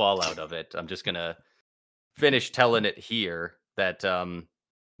about the fallout of it. I'm just gonna finish telling it here that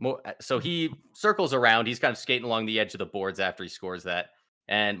so he circles around, he's kind of skating along the edge of the boards after he scores that,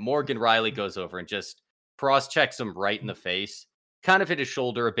 and Morgan Rielly goes over and just cross checks him right in the face, kind of hit his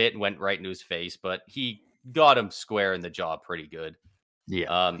shoulder a bit and went right into his face, but he got him square in the jaw pretty good.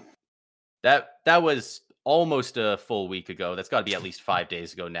 yeah. um that was almost a full week ago. That's got to be at least 5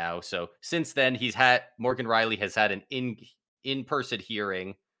 days ago now. So since then, Morgan Rielly has had an in-person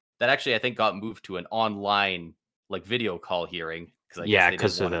hearing that actually I think got moved to an online like video call hearing because I guess Yeah, they didn't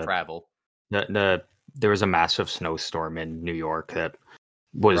because of want to travel. there was a massive snowstorm in New York that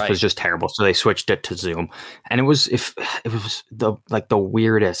was Right. just terrible. So they switched it to Zoom, and it was the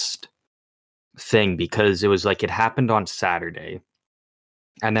weirdest thing because it was like it happened on Saturday,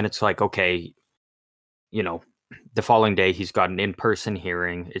 and then it's like, okay, you know, the following day he's got an in-person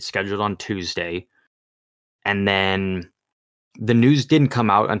hearing. It's scheduled on Tuesday, and then the news didn't come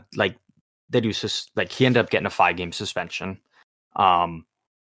out, and like they do, like he ended up getting a 5-game suspension.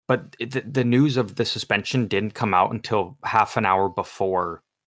 But the news of the suspension didn't come out until half an hour before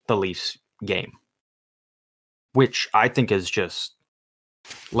the Leafs game, which I think is just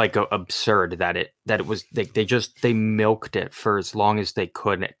like absurd that it was they milked it for as long as they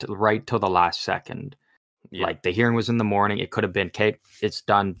could, right till the last second. Yeah. Like the hearing was in the morning, it could have been, okay, it's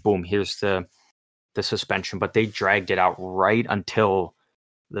done, boom, here's the suspension, but they dragged it out right until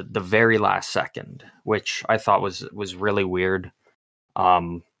the very last second, which I thought was really weird.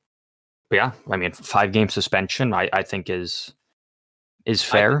 But yeah, I mean, 5-game suspension, I think is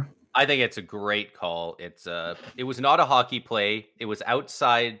fair. I think it's a great call. It was not a hockey play. It was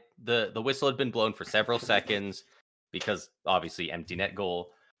outside. The whistle had been blown for several seconds because obviously empty net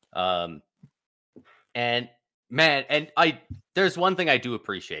goal. And man, there's one thing I do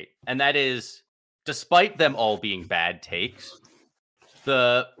appreciate, and that is, despite them all being bad takes,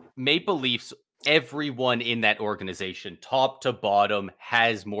 the Maple Leafs, everyone in that organization, top to bottom,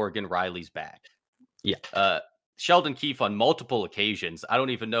 has Morgan Rielly's back. Yeah. Sheldon Keefe on multiple occasions. I don't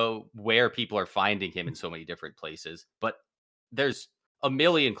even know where people are finding him in so many different places, but there's a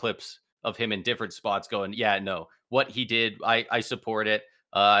million clips of him in different spots going, yeah, no, what he did, I support it.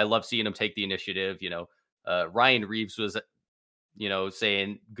 I love seeing him take the initiative. Ryan Reeves was,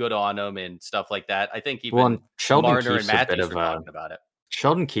 saying good on him and stuff like that. I think even Sheldon Marner and Keefe's a bit Matthews of were talking about it.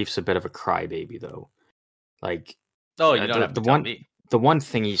 Sheldon Keefe's a bit of a crybaby, though. Like, Oh, you don't have to tell me. The one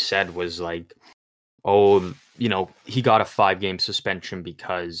thing he said was like, oh, he got a 5-game suspension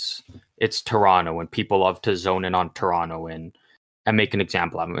because it's Toronto and people love to zone in on Toronto and make an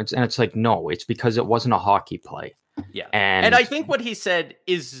example of him. And it's like, no, it's because it wasn't a hockey play. Yeah. And I think what he said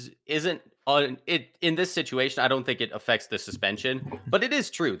isn't on it in this situation. I don't think it affects the suspension, but it is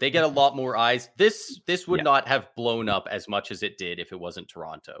true. They get a lot more eyes. This would not have blown up as much as it did if it wasn't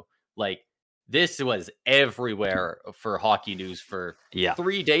Toronto. Like, this was everywhere for hockey news for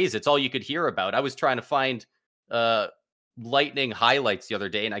 3 days. It's all you could hear about. I was trying to find Lightning highlights the other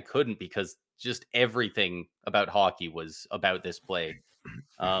day, and I couldn't because just everything about hockey was about this play.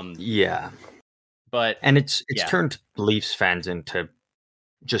 But it's turned Leafs fans into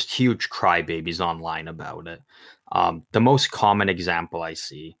just huge crybabies online about it. The most common example I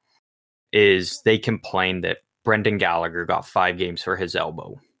see is they complained that Brendan Gallagher got 5 games for his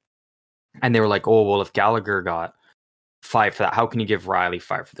elbow. And they were like, oh, well, if Gallagher got 5 for that, how can you give Rielly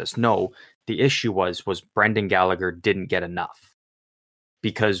 5 for this? No, the issue was Brendan Gallagher didn't get enough.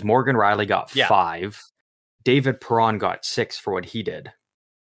 Because Morgan Rielly got 5, David Perron got 6 for what he did.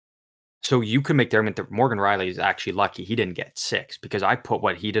 So you can make the argument that Morgan Rielly is actually lucky he didn't get 6, because I put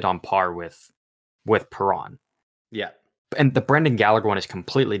what he did on par with Perron. Yeah. And the Brendan Gallagher one is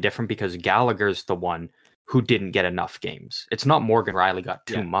completely different because Gallagher's the one who didn't get enough games. It's not Morgan Rielly got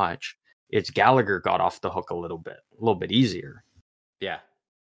too much. It's Gallagher got off the hook a little bit easier. Yeah.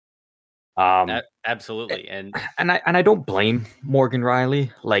 Absolutely. And I don't blame Morgan Rielly.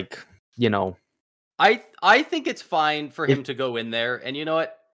 Like, I think it's fine for him to go in there, and you know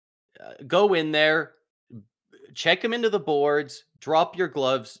what? Go in there, check him into the boards, drop your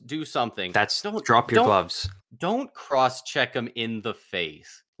gloves, do something. Drop your gloves. Don't cross-check him in the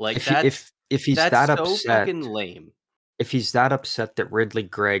face. Like, if he's that so upset, fucking lame. If he's that upset that Ridley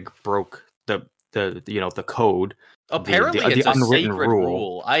Greig broke the code, Apparently, the it's a unwritten sacred rule.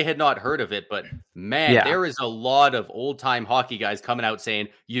 rule. I had not heard of it, but man, Yeah. there is a lot of old-time hockey guys coming out saying,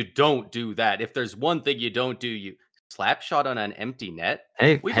 "You don't do that. If there's one thing you don't do, you slap shot on an empty net."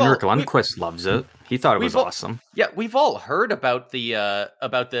 Hey, We've Henrik all Lundqvist loves it. He thought it was we've all awesome. yeah, we've all heard about the,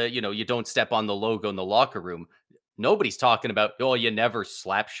 you don't step on the logo in the locker room. Nobody's talking about, "Oh, you never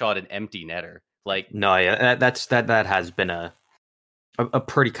slap shot an empty netter." Like, No, yeah, that has been a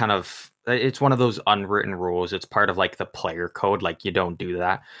pretty kind of, it's one of those unwritten rules. It's part of like the player code, like you don't do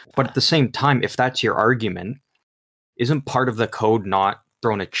that. But at the same time, if that's your argument, isn't part of the code not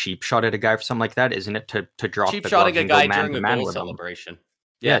throwing a cheap shot at a guy for something like that? Isn't it to drop cheap the shotting gloves a and go guy man during to a man goal with him? celebration.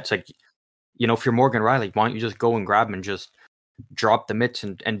 Yeah, Yeah, it's like, if you're Morgan Riley, why don't you just go and grab him and just drop the mitts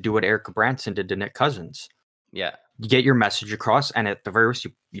and do what Eric Branson did to Nick Cousins? yeah. You get your message across, and at the very least,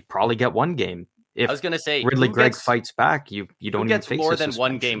 you probably get one game. I If was gonna say, Ridley Greig fights back, you who don't even gets face more a than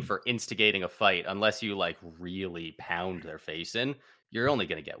one game suspension. for instigating a fight unless you like really pound their face in? You're only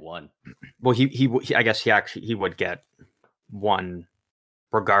gonna get one. Well, I guess he would get one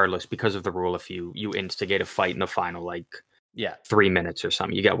regardless because of the rule. If you instigate a fight in the final like Yeah. 3 minutes or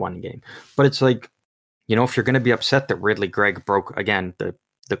something, you get one game. But it's like, if you're going to be upset that Ridley Greig broke again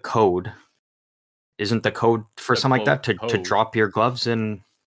the code, isn't the code for The something like quote that to code. drop your gloves and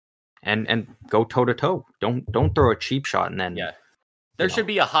go toe to toe? Don't throw a cheap shot and then Yeah. There should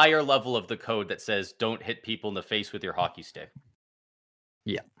be a higher level of the code that says don't hit people in the face with your hockey stick.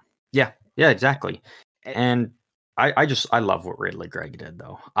 yeah, yeah, exactly. Eh, And I love what Ridley Greig did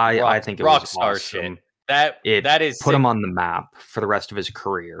though. I think it rock was star shit. awesome. It That is put him sick. on the map for the rest of his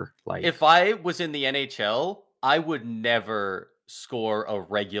career. Like, If I was in the NHL, I would never score a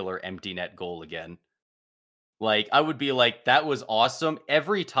regular empty net goal again. Like, I would be like, "That was awesome."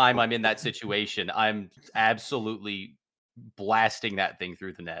 Every time I'm in that situation, I'm absolutely blasting that thing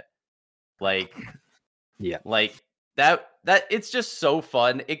through the net. Like yeah, like, that it's just so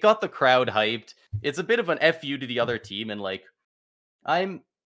fun. It got the crowd hyped. It's a bit of an FU to the other team, and, like, I'm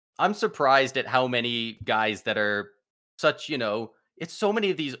I'm surprised at how many guys that are such, it's so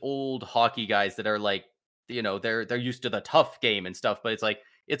many of these old hockey guys that are like, they're used to the tough game and stuff, but it's like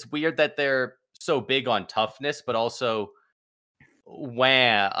it's weird that they're so big on toughness, but also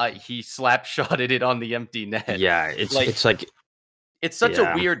wham, he slap shotted it on the empty net. yeah. Like It's like, it's such a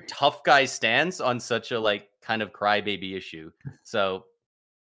yeah, weird tough guy stance on such a like kind of crybaby issue. So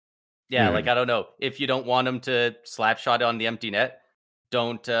yeah, like mhm. I don't know if you don't want him to slap shot on the empty net,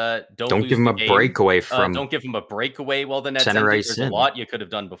 don't Don't give lose him the a game. breakaway from Don't give him a breakaway while the net's center empty. ice There's a in. lot you could have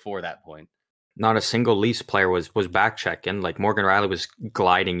done before that point. Not a single Leafs player was back checking. Like Morgan Riley was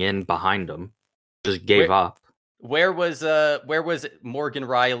gliding in behind him, just gave Where up. where was Morgan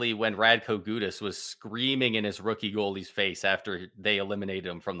Riley when Radko Gudas was screaming in his rookie goalie's face after they eliminated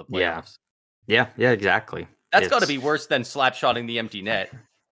him from the Yeah, playoffs? yeah, exactly. That's got to It's be worse than slap shotting the empty net.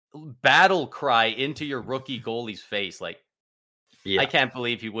 Battle cry into your rookie goalie's face. Like I yeah, can't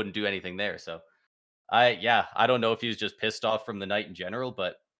believe he wouldn't do anything there. So I don't know if he was just pissed off from the night in general,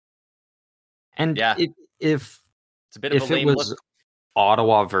 but and yeah, if it's a bit of a if it lame look. was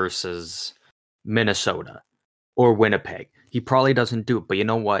Ottawa versus Minnesota or Winnipeg, he probably doesn't do it. But you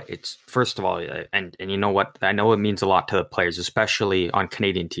know what? It's first of all, and you know what? I know it means a lot to the players, especially on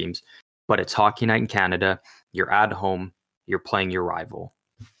Canadian teams. But it's hockey night in Canada. You're at home. You're playing your rival.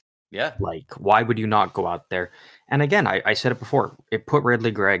 Yeah, Like, why would you not go out there? And again, I said it before. It put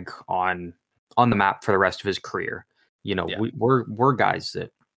Ridley Greig on the map for the rest of his career. yeah. We're guys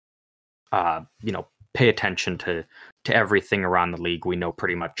that pay attention to everything around the league. We know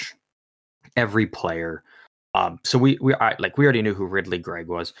pretty much every player. So we already knew who Ridley Greig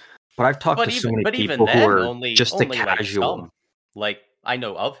was, but I've talked to so many But even people who then, are only just the only like casual. some. Like I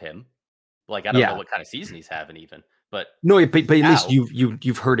know of him. Like I don't know Yeah, what kind of season he's having even. But no, but at least now,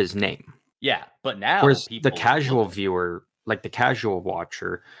 you've heard his name. yeah. But now Whereas the people look casual at him. viewer, like the casual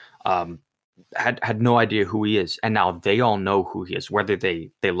watcher, um, had no idea who he is, and now they all know who he is, whether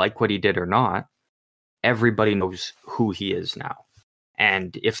they like what he did or not. Everybody knows who he is now,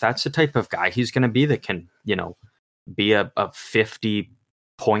 and if that's the type of guy he's going to be, that can be a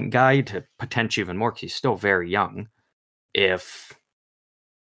 50-point guy to potentially even more, because he's still very young. If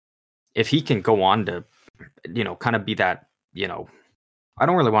he can go on to kind of be that, I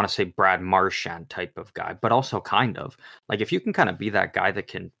don't really want to say Brad Marchand type of guy, but also kind of like, if you can kind of be that guy that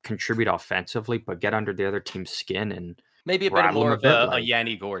can contribute offensively, but get under the other team's skin and Maybe a bit rattle them more a of bit, a like,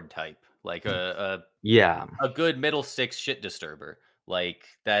 Yanni Gord type, like yeah, a good middle six shit disturber. Like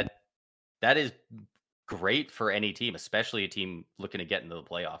that is great for any team, especially a team looking to get into the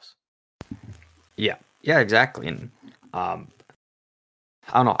playoffs. yeah, exactly. And I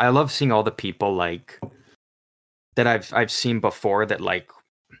don't know. I love seeing all the people like that I've seen before that like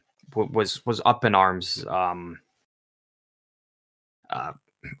was up in arms uh,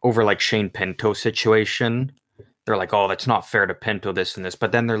 over like Shane Pinto situation. They're like, oh, that's not fair to Pinto, this and this.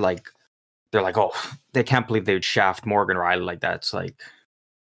 But then they're like, oh, they can't believe they would shaft Morgan Rielly like that. It's like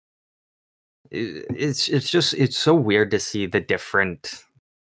it's so weird to see the different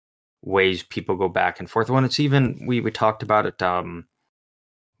ways people go back and forth. When it's even we talked about it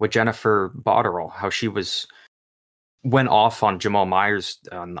with Jennifer Botterill, how she went off on Jamal Myers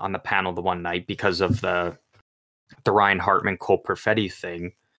on the panel the one night because of the Ryan Hartman Cole Perfetti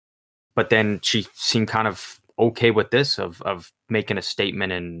thing, but then she seemed kind of okay with this of making a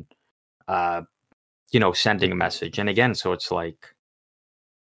statement and sending a message. And again, so it's like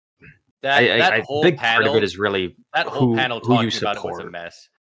That I whole big part of it panel is really that whole panel who you talking about it was a support. mess.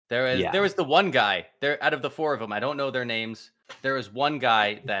 Yeah, There was the one guy there out of the four of them. I don't know their names. There was one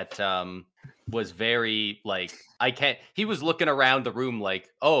guy that was very like I can't. He was looking around the room like,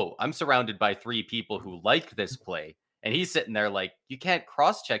 oh, I'm surrounded by three people who like this play, and he's sitting there like, you can't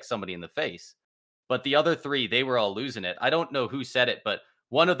cross check somebody in the face. But the other three, they were all losing it. I don't know who said it, but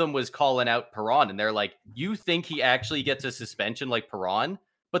one of them was calling out Perron, and they're like, you think he actually gets a suspension like Perron?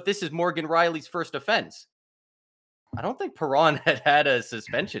 But this is Morgan Riley's first offense. I don't think Perron had a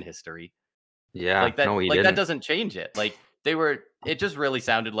suspension history. yeah, no, he Like that didn't. doesn't change it. Like it just really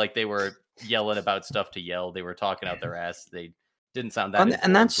sounded like they were yelling about stuff to yell. They were talking out their ass. They didn't sound that And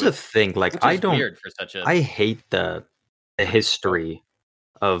informed, that's the thing. Like, which is weird for such a I hate the oh, history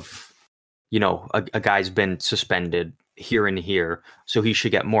of, a guy's been suspended here and here, so he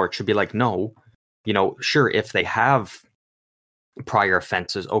should get more. It should be like, no, sure, if they have prior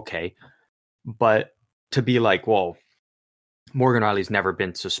offenses, okay. But to be like, well, Morgan Riley's never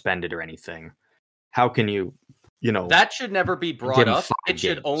been suspended or anything. How can you that should never be give brought him up. It 5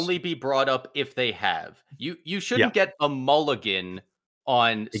 should games? only be brought up if they have. You Yeah, shouldn't get a mulligan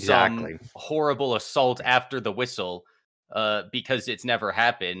on some exactly. horrible assault after the whistle because it's never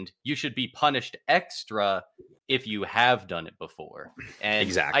happened. You should be punished extra if you have done it before. And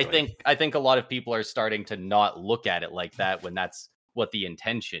Exactly. I think a lot of people are starting to not look at it like that when that's what the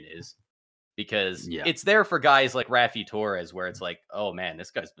intention is. Because Yeah. it's there for guys like Rafi Torres, where it's like, oh man,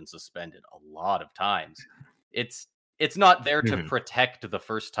 this guy's been suspended a lot of times. It's it's not there to Mhm. protect the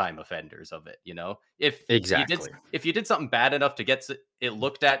first time offenders of it, you know. Exactly. If you did something bad enough to get it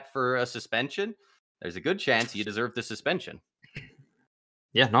looked at for a suspension, there's a good chance you deserve the suspension.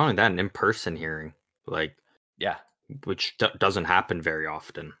 Yeah, not only that, an in-person hearing, like, Yeah, which doesn't happen very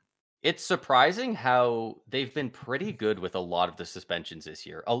often. it's surprising how they've been pretty good with a lot of the suspensions this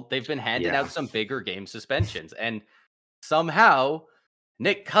year. They've been handing Yeah. out some bigger game suspensions, and somehow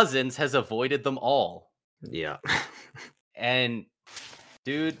Nick Cousins has avoided them all. Yeah. And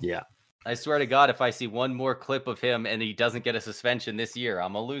dude, Yeah. I swear to God, if I see one more clip of him and he doesn't get a suspension this year,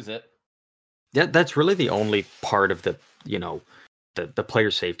 I'm gonna lose it. Yeah, that's really the only part of the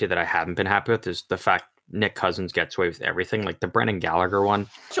player safety that I haven't been happy with is the fact Nick Cousins gets away with everything. Like the Brennan Gallagher one,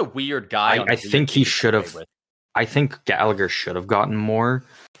 Such a weird guy on a I weird think he team to get should away have. with. I think Gallagher should have gotten more,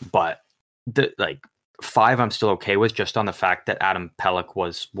 but the like 5, I'm still okay with just on the fact that Adam Pelech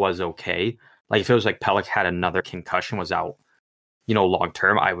was okay. Like if it was like Pelech had another concussion, was out, long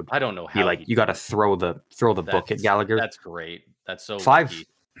term, I would I don't know be how like, he you got to didn't. throw the book at Gallagher. That's great. That's so 5, lucky.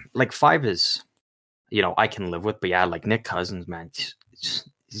 like 5 is, I can live with, but yeah, like Nick Cousins, man,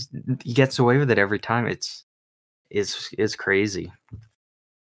 he gets away with it every time. It's crazy. I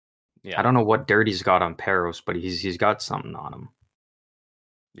Yeah. don't know what dirt he's got on Peros, but he's got something on him.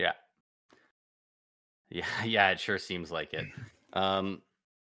 Yeah. Yeah. Yeah, it sure seems like it. Um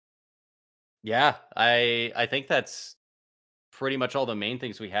yeah, I think that's pretty much all the main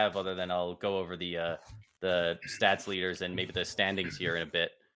things we have, other than I'll go over the stats leaders and maybe the standings here in a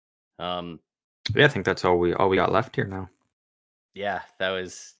bit. Um Yeah, I think that's all we got left here now. yeah, that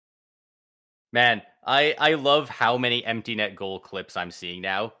was man, I love how many empty net goal clips I'm seeing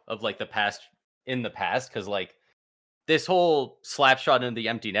now of like the past because like this whole slap shot into the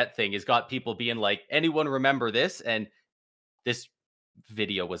empty net thing has got people being like, anyone remember this? And this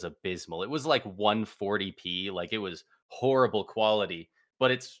video was abysmal. It was like 140p, like it was horrible quality, but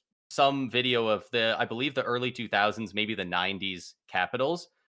it's some video of I believe the early 2000s, maybe the 90s Capitals,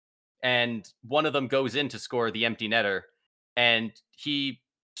 and one of them goes in to score the empty netter, and he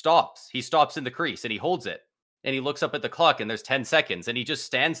stops. He stops in the crease and he holds it, and he looks up at the clock, and there's 10 seconds, and he just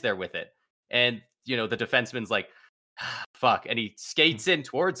stands there with it. And the defenseman's like, fuck, and he skates in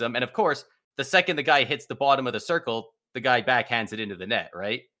towards him. And of course, the second the guy hits the bottom of the circle, the guy backhands it into the net,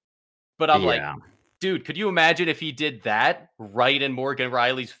 right? But I'm like, Yeah. dude, could you imagine if he did that right in Morgan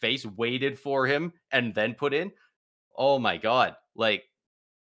Riley's face, waited for him, and then put in? Oh my god. Like,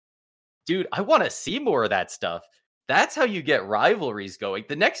 dude, I want to see more of that stuff. That's how you get rivalries going.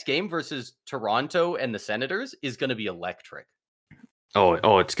 The next game versus Toronto and the Senators is going to be electric.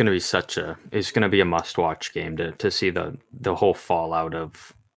 Oh, it's gonna be a must watch game to see the whole fallout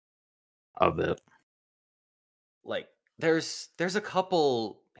of it. Like, there's a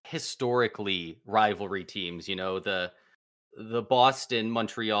couple historically rivalry teams, the Boston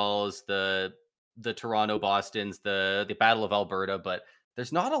Montreals, the Toronto Bostons, the Battle of Alberta, but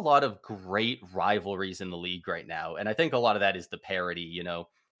there's not a lot of great rivalries in the league right now, and I think a lot of that is the parity. The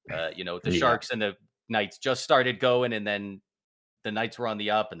Yeah, Sharks and the Knights just started going, and then the Knights were on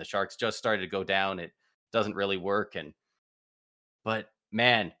the up, and the Sharks just started to go down. It doesn't really work, but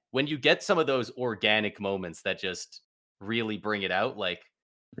man, when you get some of those organic moments that just really bring it out, like,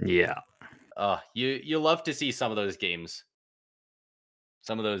 yeah. you love to see some of those games.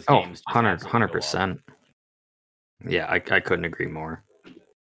 Some of those Oh, games just 100 absolutely go off. percent. Yeah, I couldn't agree more.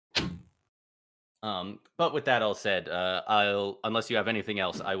 But with that all said, I'll unless you have anything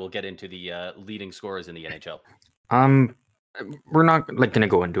else, I will get into the leading scorers in the NHL. Um, we're not like gonna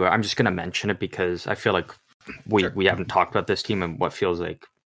go into it. I'm just gonna mention it because I feel like Sure. we haven't talked about this team in what feels like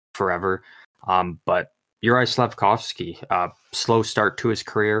forever. But Uri Slavkovsky, slow start to his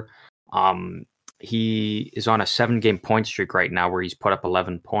career. Um, he is on a 7 game point streak right now where he's put up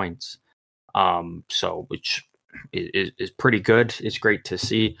 11 points. So which is pretty good. It's great to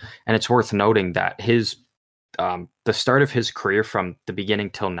see, and it's worth noting that his the start of his career from the beginning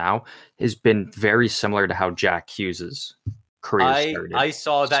till now has been very similar to how Jack Hughes's career started. I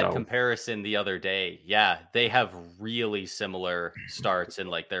saw that So comparison the other day. Yeah, they have really similar starts in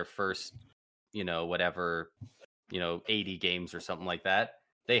like their first, whatever, 80 games or something like that.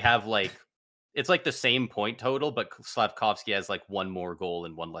 They have like it's like the same point total, but Slavkovsky has like one more goal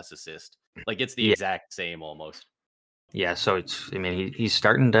and one less assist. Like it's the yeah, exact same almost. yeah. So it's I mean he's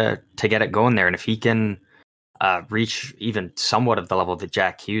starting to get it going there, and if he can reach even somewhat of the level that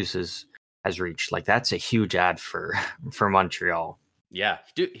Jack Hughes has reached, like that's a huge ad for for Montreal. Yeah,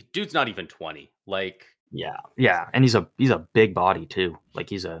 dude's not even 20. Like Yeah, yeah, and he's a big body too.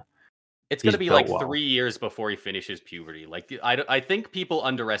 Like it's going he's to be built like well. 3 years before he finishes puberty. Like I think people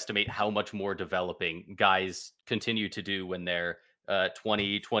underestimate how much more developing guys continue to do when they're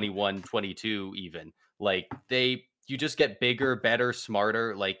 20, 21, 22 even. Like you just get bigger, better,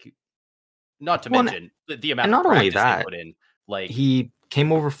 smarter, like not to Well, mention the and amount of not only practice they that, put in. Like he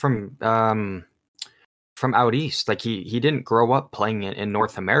came over from out east. Like he didn't grow up playing in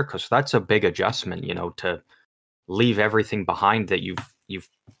North America, so that's a big adjustment. You know, to leave everything behind that you've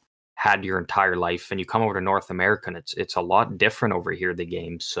had your entire life, and you come over to North America, and it's a lot different over here. The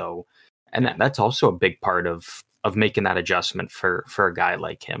game, so and yeah. that's also a big part of making that adjustment for a guy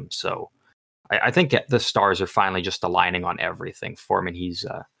like him. So I think the stars are finally just aligning on everything for him, and he's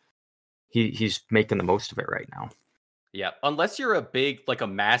making the most of it right now. Yeah, unless you're a big, like a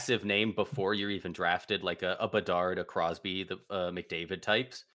massive name before you're even drafted, like a Bedard, a Crosby, the McDavid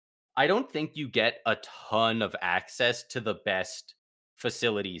types, I don't think you get a ton of access to the best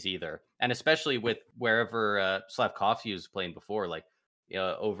facilities either. And especially with wherever Slavkovsky was playing before, like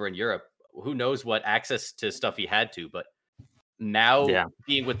over in Europe, who knows what access to stuff he had to. But now Yeah,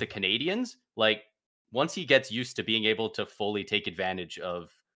 being with the Canadians, like once he gets used to being able to fully take advantage of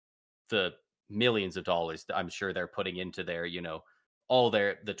the millions of dollars that I'm sure they're putting into their, all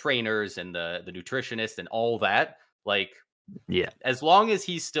the trainers and the nutritionists and all that. Like yeah. as long as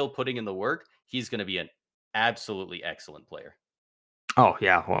he's still putting in the work, he's going to be an absolutely excellent player. Oh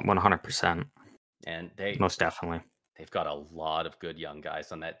yeah, 100%, And most definitely. they've got a lot of good young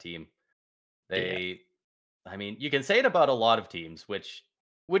guys on that team. Yeah. They I mean, you can say it about a lot of teams, which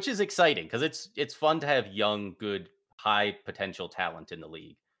is exciting because it's fun to have young, good, high potential talent in the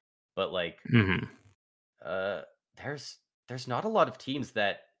league. But like Hmm. uh there's there's not a lot of teams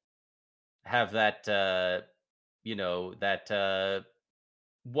that have that that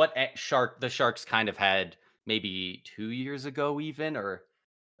what the Sharks kind of had maybe 2 years ago even, or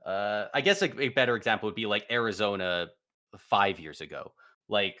I guess a better example would be like Arizona 5 years ago.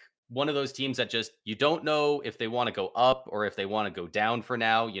 Like one of those teams that just you don't know if they want to go up or if they want to go down for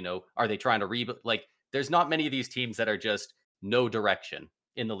now. Are they trying to rebuild? Like there's not many of these teams that are just no direction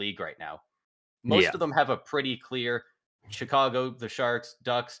in the league right now. Most Yeah. of them have a pretty clear Chicago, the Sharks,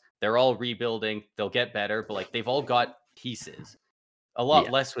 Ducks, they're all rebuilding. They'll get better, but like they've all got pieces. A lot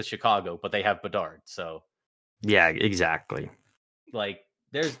Yeah. less with Chicago, but they have Bedard. So Yeah, exactly. like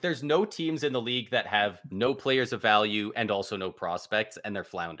there's no teams in the league that have no players of value and also no prospects and they're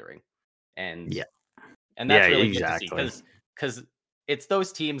floundering. And Yeah. Yeah, that's really good to see exactly. cuz it's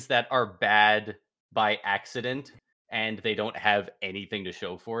those teams that are bad by accident and they don't have anything to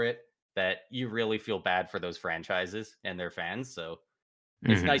show for it, that you really feel bad for those franchises and their fans. So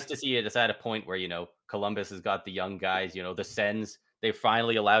it's Hmm. nice to see it. It's at a point where, Columbus has got the young guys, the Sens, they're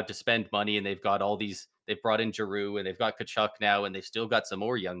finally allowed to spend money, and they've got all these, they've brought in Giroux, and they've got Kachuk now, and they've still got some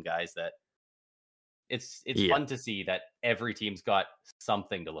more young guys that it's Yeah, fun to see that every team's got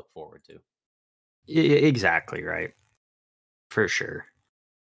something to look forward to. exactly right. For sure.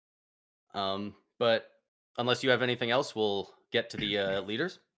 But unless you have anything else, we'll get to the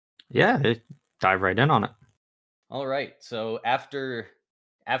leaders. Yeah, dive right in on it. All right. So after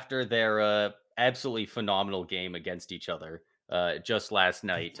their absolutely phenomenal game against each other just last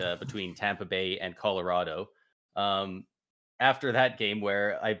night between Tampa Bay and Colorado, um, after that game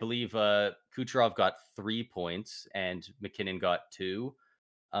where I believe Kucherov got 3 points and McKinnon got two,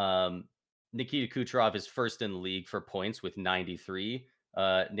 Nikita Kucherov is first in the league for points with 93.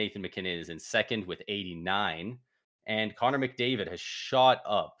 Nathan McKinnon is in second with 89. And Connor McDavid has shot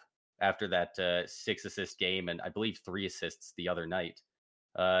up after that 6 assist game, and I believe 3 assists the other night.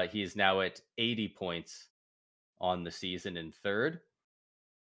 He is now at 80 points on the season in third.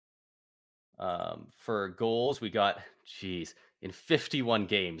 For goals, we got, in 51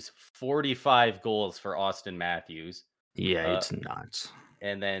 games, 45 goals for Austin Matthews. Yeah, Uh, it's nuts.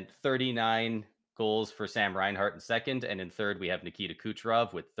 and then 39 goals for Sam Reinhart in second. And in third, we have Nikita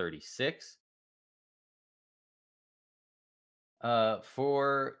Kucherov with 36.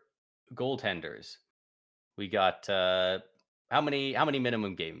 For goaltenders, we got how many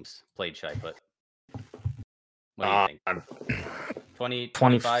minimum games played, Shiput? What do you Uh, think? 20, 20.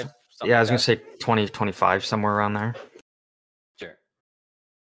 25, something Yeah, I like was gonna that? say 20, 25, somewhere around there. Sure.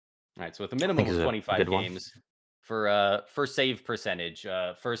 All right, so with a I minimum think of is a 25 good one. games for save percentage,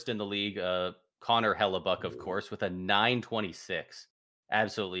 first in the league, Connor Hellebuck, of course, with a 926.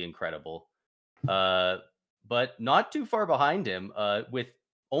 Absolutely incredible. But not too far behind him, with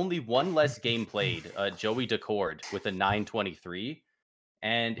only one less game played, Joey Decord with a 923.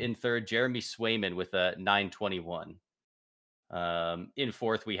 And in third, Jeremy Swayman with a 921. In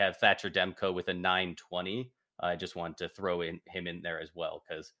fourth, we have Thatcher Demko with a 920. I just want to throw him in there as well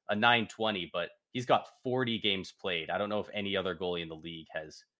because a 920, but he's got 40 games played. I don't know if any other goalie in the league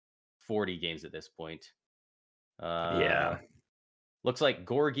has 40 games at this point. Yeah. Looks like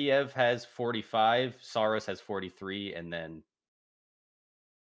Gorgiev has 45, Saros has 43, and then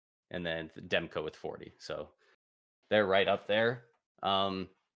Demko with 40. So they're right up there.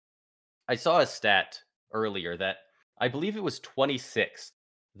 I saw a stat earlier that I believe it was 26th.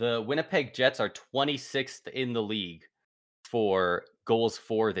 The Winnipeg Jets are 26th in the league for goals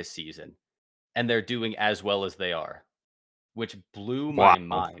for this season, and they're doing as well as they are, which blew Wow. my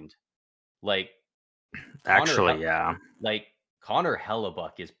mind. Like Connor, Actually, yeah. like Connor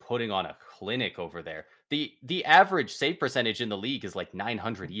Hellebuck is putting on a clinic over there. The average save percentage in the league is like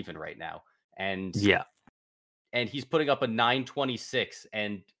 900 even right now, and Yeah. he's putting up a 926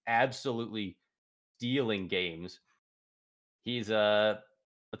 and absolutely stealing games. He's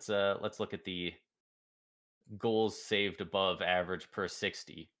let's look at the goals saved above average per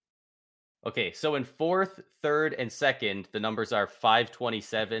 60. Okay, so in fourth, third, and second, the numbers are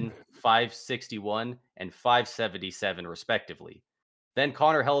 527, 561, and 577 respectively. Then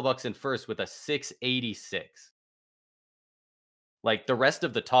Connor Hellebuck's in first with a 686. Like the rest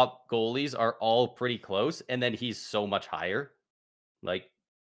of the top goalies are all pretty close, and then he's so much higher. Like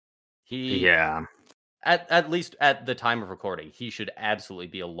he Yeah. at least at the time of recording, he should absolutely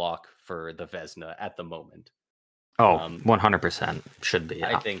be a lock for the Vesna at the moment. Oh, Um, 100% should be.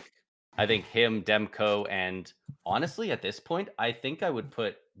 I Yeah. think I think him, Demko, and honestly, at this point, I think I would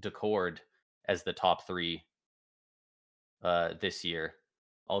put Decord as the top three this year.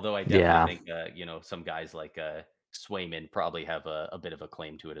 Although I definitely Yeah. think some guys like Swayman probably have a bit of a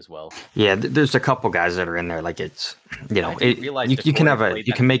claim to it as well. Yeah. There's a couple guys that are in there. Like it's, I didn't realize you can Decord have had played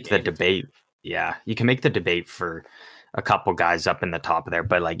you that can many make the games. debate. Yeah. You can make the debate for a couple guys up in the top there.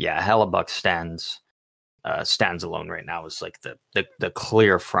 But like, yeah, Hellebuck stands alone right now as like the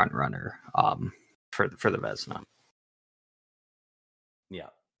clear front runner for the Vesna. Yeah,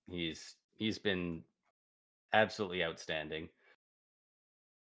 he's been absolutely outstanding.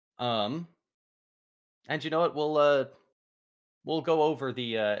 And you know what? We'll go over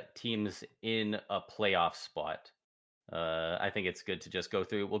the teams in a playoff spot. I think it's good to just go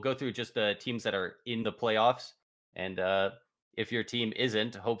through. We'll go through just the teams that are in the playoffs, and if your team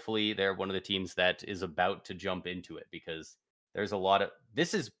isn't, hopefully they're one of the teams that is about to jump into it because there's a lot of.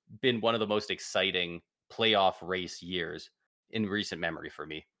 This has been one of the most exciting playoff race years in recent memory for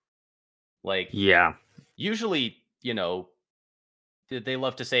me. Like Yeah. usually, they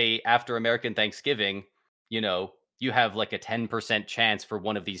love to say after American Thanksgiving, you know, you have like a 10% chance for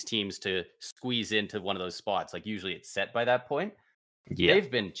one of these teams to squeeze into one of those spots. Like usually it's set by that point. Yeah. They've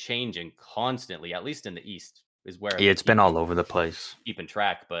been changing constantly, at least in the East is where I've Yeah, been it's been all over the place. keeping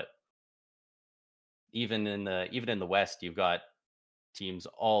track. But even in the West, you've got teams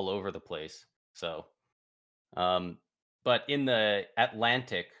all over the place. So, um, but in the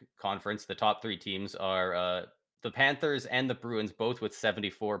Atlantic Conference, the top three teams are the Panthers and the Bruins, both with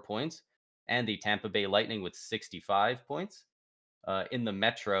 74 points, and the Tampa Bay Lightning with 65 points. In the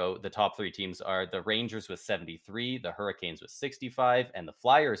Metro, the top three teams are the Rangers with 73, the Hurricanes with 65, and the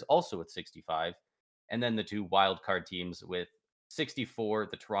Flyers also with 65. And then the two wild card teams with 64,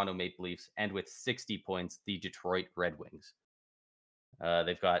 the Toronto Maple Leafs, and with 60 points, the Detroit Red Wings.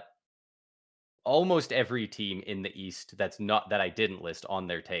 They've got almost every team in the East that's not that I didn't list on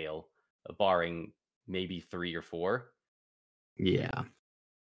their tail, barring maybe three or four. Yeah.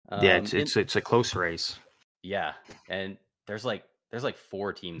 Yeah, it's a close race. Yeah, and there's like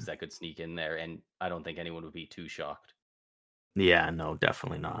four teams that could sneak in there, and I don't think anyone would be too shocked. Yeah, no,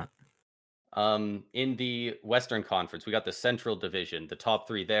 definitely not. In the Western Conference, we got the Central Division. The top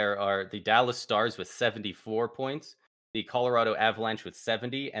three there are the Dallas Stars with 74 points, the Colorado Avalanche with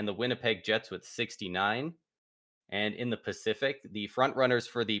 70, and the Winnipeg Jets with 69. And in the Pacific, the front runners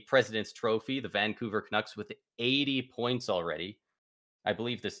for the President's Trophy, the Vancouver Canucks with 80 points already. I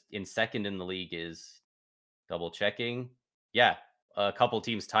believe this in second in the league is double checking. Yeah, a couple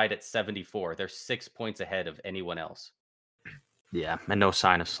teams tied at 74. They're 6 points ahead of anyone else. Yeah, and no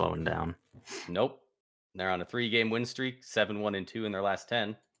sign of slowing down. Nope. They're on a 3-game win streak, 7-1-2 in their last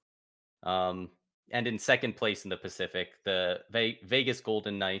 10. And in second place in the Pacific, the Vegas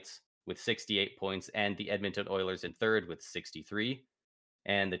Golden Knights with 68 points and the Edmonton Oilers in third with 63.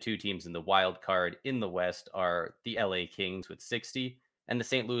 And the two teams in the wild card in the West are the LA Kings with 60 and the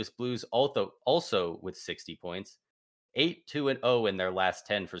St. Louis Blues also with 60 points. 8-2-0 in their last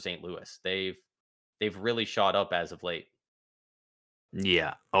 10 for St. Louis. They've really shot up as of late.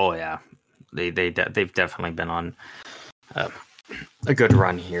 Yeah. Oh yeah. They've definitely been on a good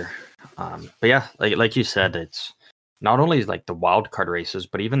run here. But yeah, like you said, it's not only like the wild card races,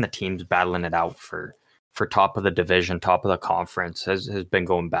 but even the teams battling it out for top of the division, top of the conference has been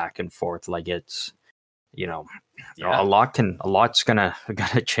going back and forth. Like it's, Yeah. a lot's gonna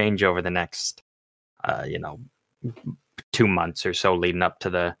change over the next 2 months or so leading up to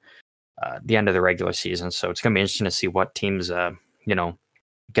the end of the regular season. So it's gonna be interesting to see what teams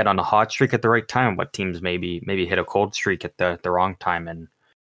get on a hot streak at the right time, what teams maybe hit a cold streak at the wrong time and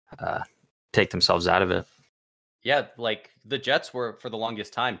take themselves out of it. Yeah, like the Jets were for the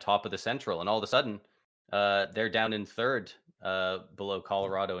longest time top of the Central, and all of a sudden, they're down in third, below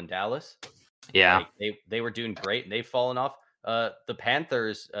Colorado and Dallas. Yeah. Like they were doing great, and they've fallen off. The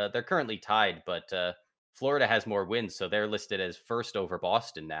Panthers, they're currently tied, but Florida has more wins, so they're listed as first over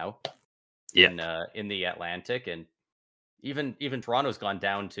Boston now in the Atlantic, and even Toronto's gone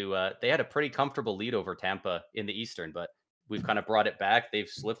down to they had a pretty comfortable lead over Tampa in the Eastern, but we've kind of brought it back. They've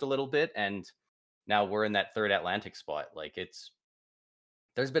slipped a little bit, and now we're in that third Atlantic spot. Like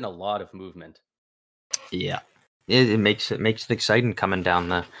there's been a lot of movement. Yeah, it makes it exciting coming down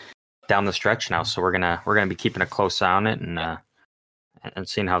the stretch now. So we're gonna be keeping a close eye on it and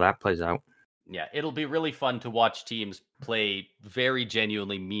seeing how that plays out. Yeah, it'll be really fun to watch teams play very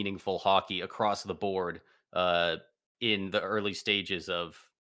genuinely meaningful hockey across the board in the early stages of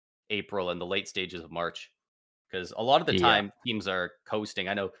April and the late stages of March. Because a lot of the Yeah. time teams are coasting.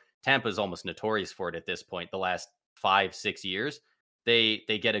 I know Tampa's almost notorious for it at this point. The last 5-6 years, they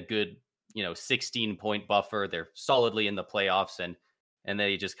get a good 16-point buffer. They're solidly in the playoffs, and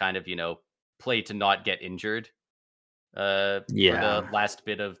they just kind of play to not get injured for the last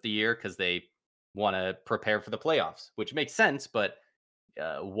bit of the year because they want to prepare for the playoffs, which makes sense. But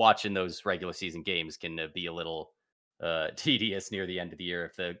watching those regular season games can be a little tedious near the end of the year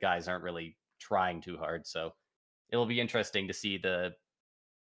if the guys aren't really trying too hard. So it'll be interesting to see the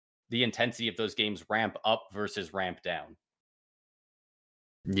intensity of those games ramp up versus ramp down.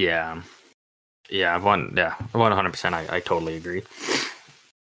 Yeah. 100%. I totally agree.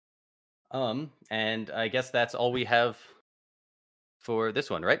 And I guess that's all we have for this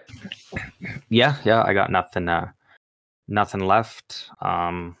one, right? Yeah. I got nothing left.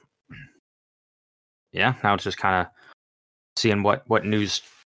 Yeah. Now it's just kind of seeing what news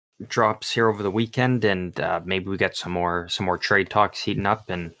drops here over the weekend, and maybe we get some more trade talks heating up,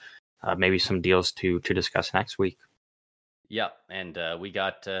 and maybe some deals to discuss next week. Yeah, and we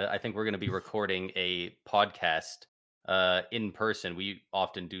got. I think we're going to be recording a podcast in person. We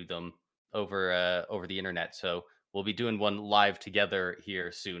often do them over the internet, so we'll be doing one live together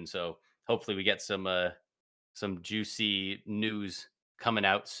here soon. So hopefully we get some some juicy news coming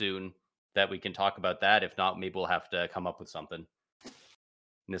out soon that we can talk about that. If not, maybe we'll have to come up with something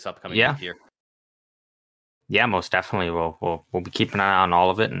in this upcoming Yeah. week here. Yeah, most definitely. We'll be keeping an eye on all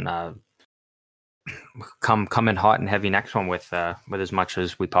of it, and come in hot and heavy next one with as much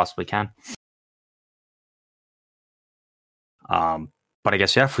as we possibly can. But I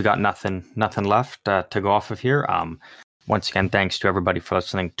guess, yeah, if we got nothing left to go off of here. Once again, thanks to everybody for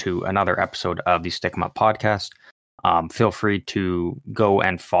listening to another episode of the Stick 'em Up podcast. Feel free to go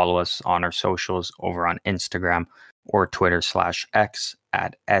and follow us on our socials over on Instagram or Twitter/X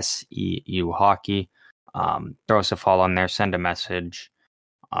at SEU Hockey. Throw us a follow on there, send a message.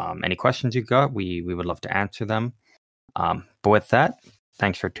 Any questions you got, we would love to answer them. But with that,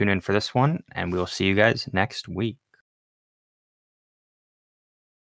 thanks for tuning in for this one, and we will see you guys next week.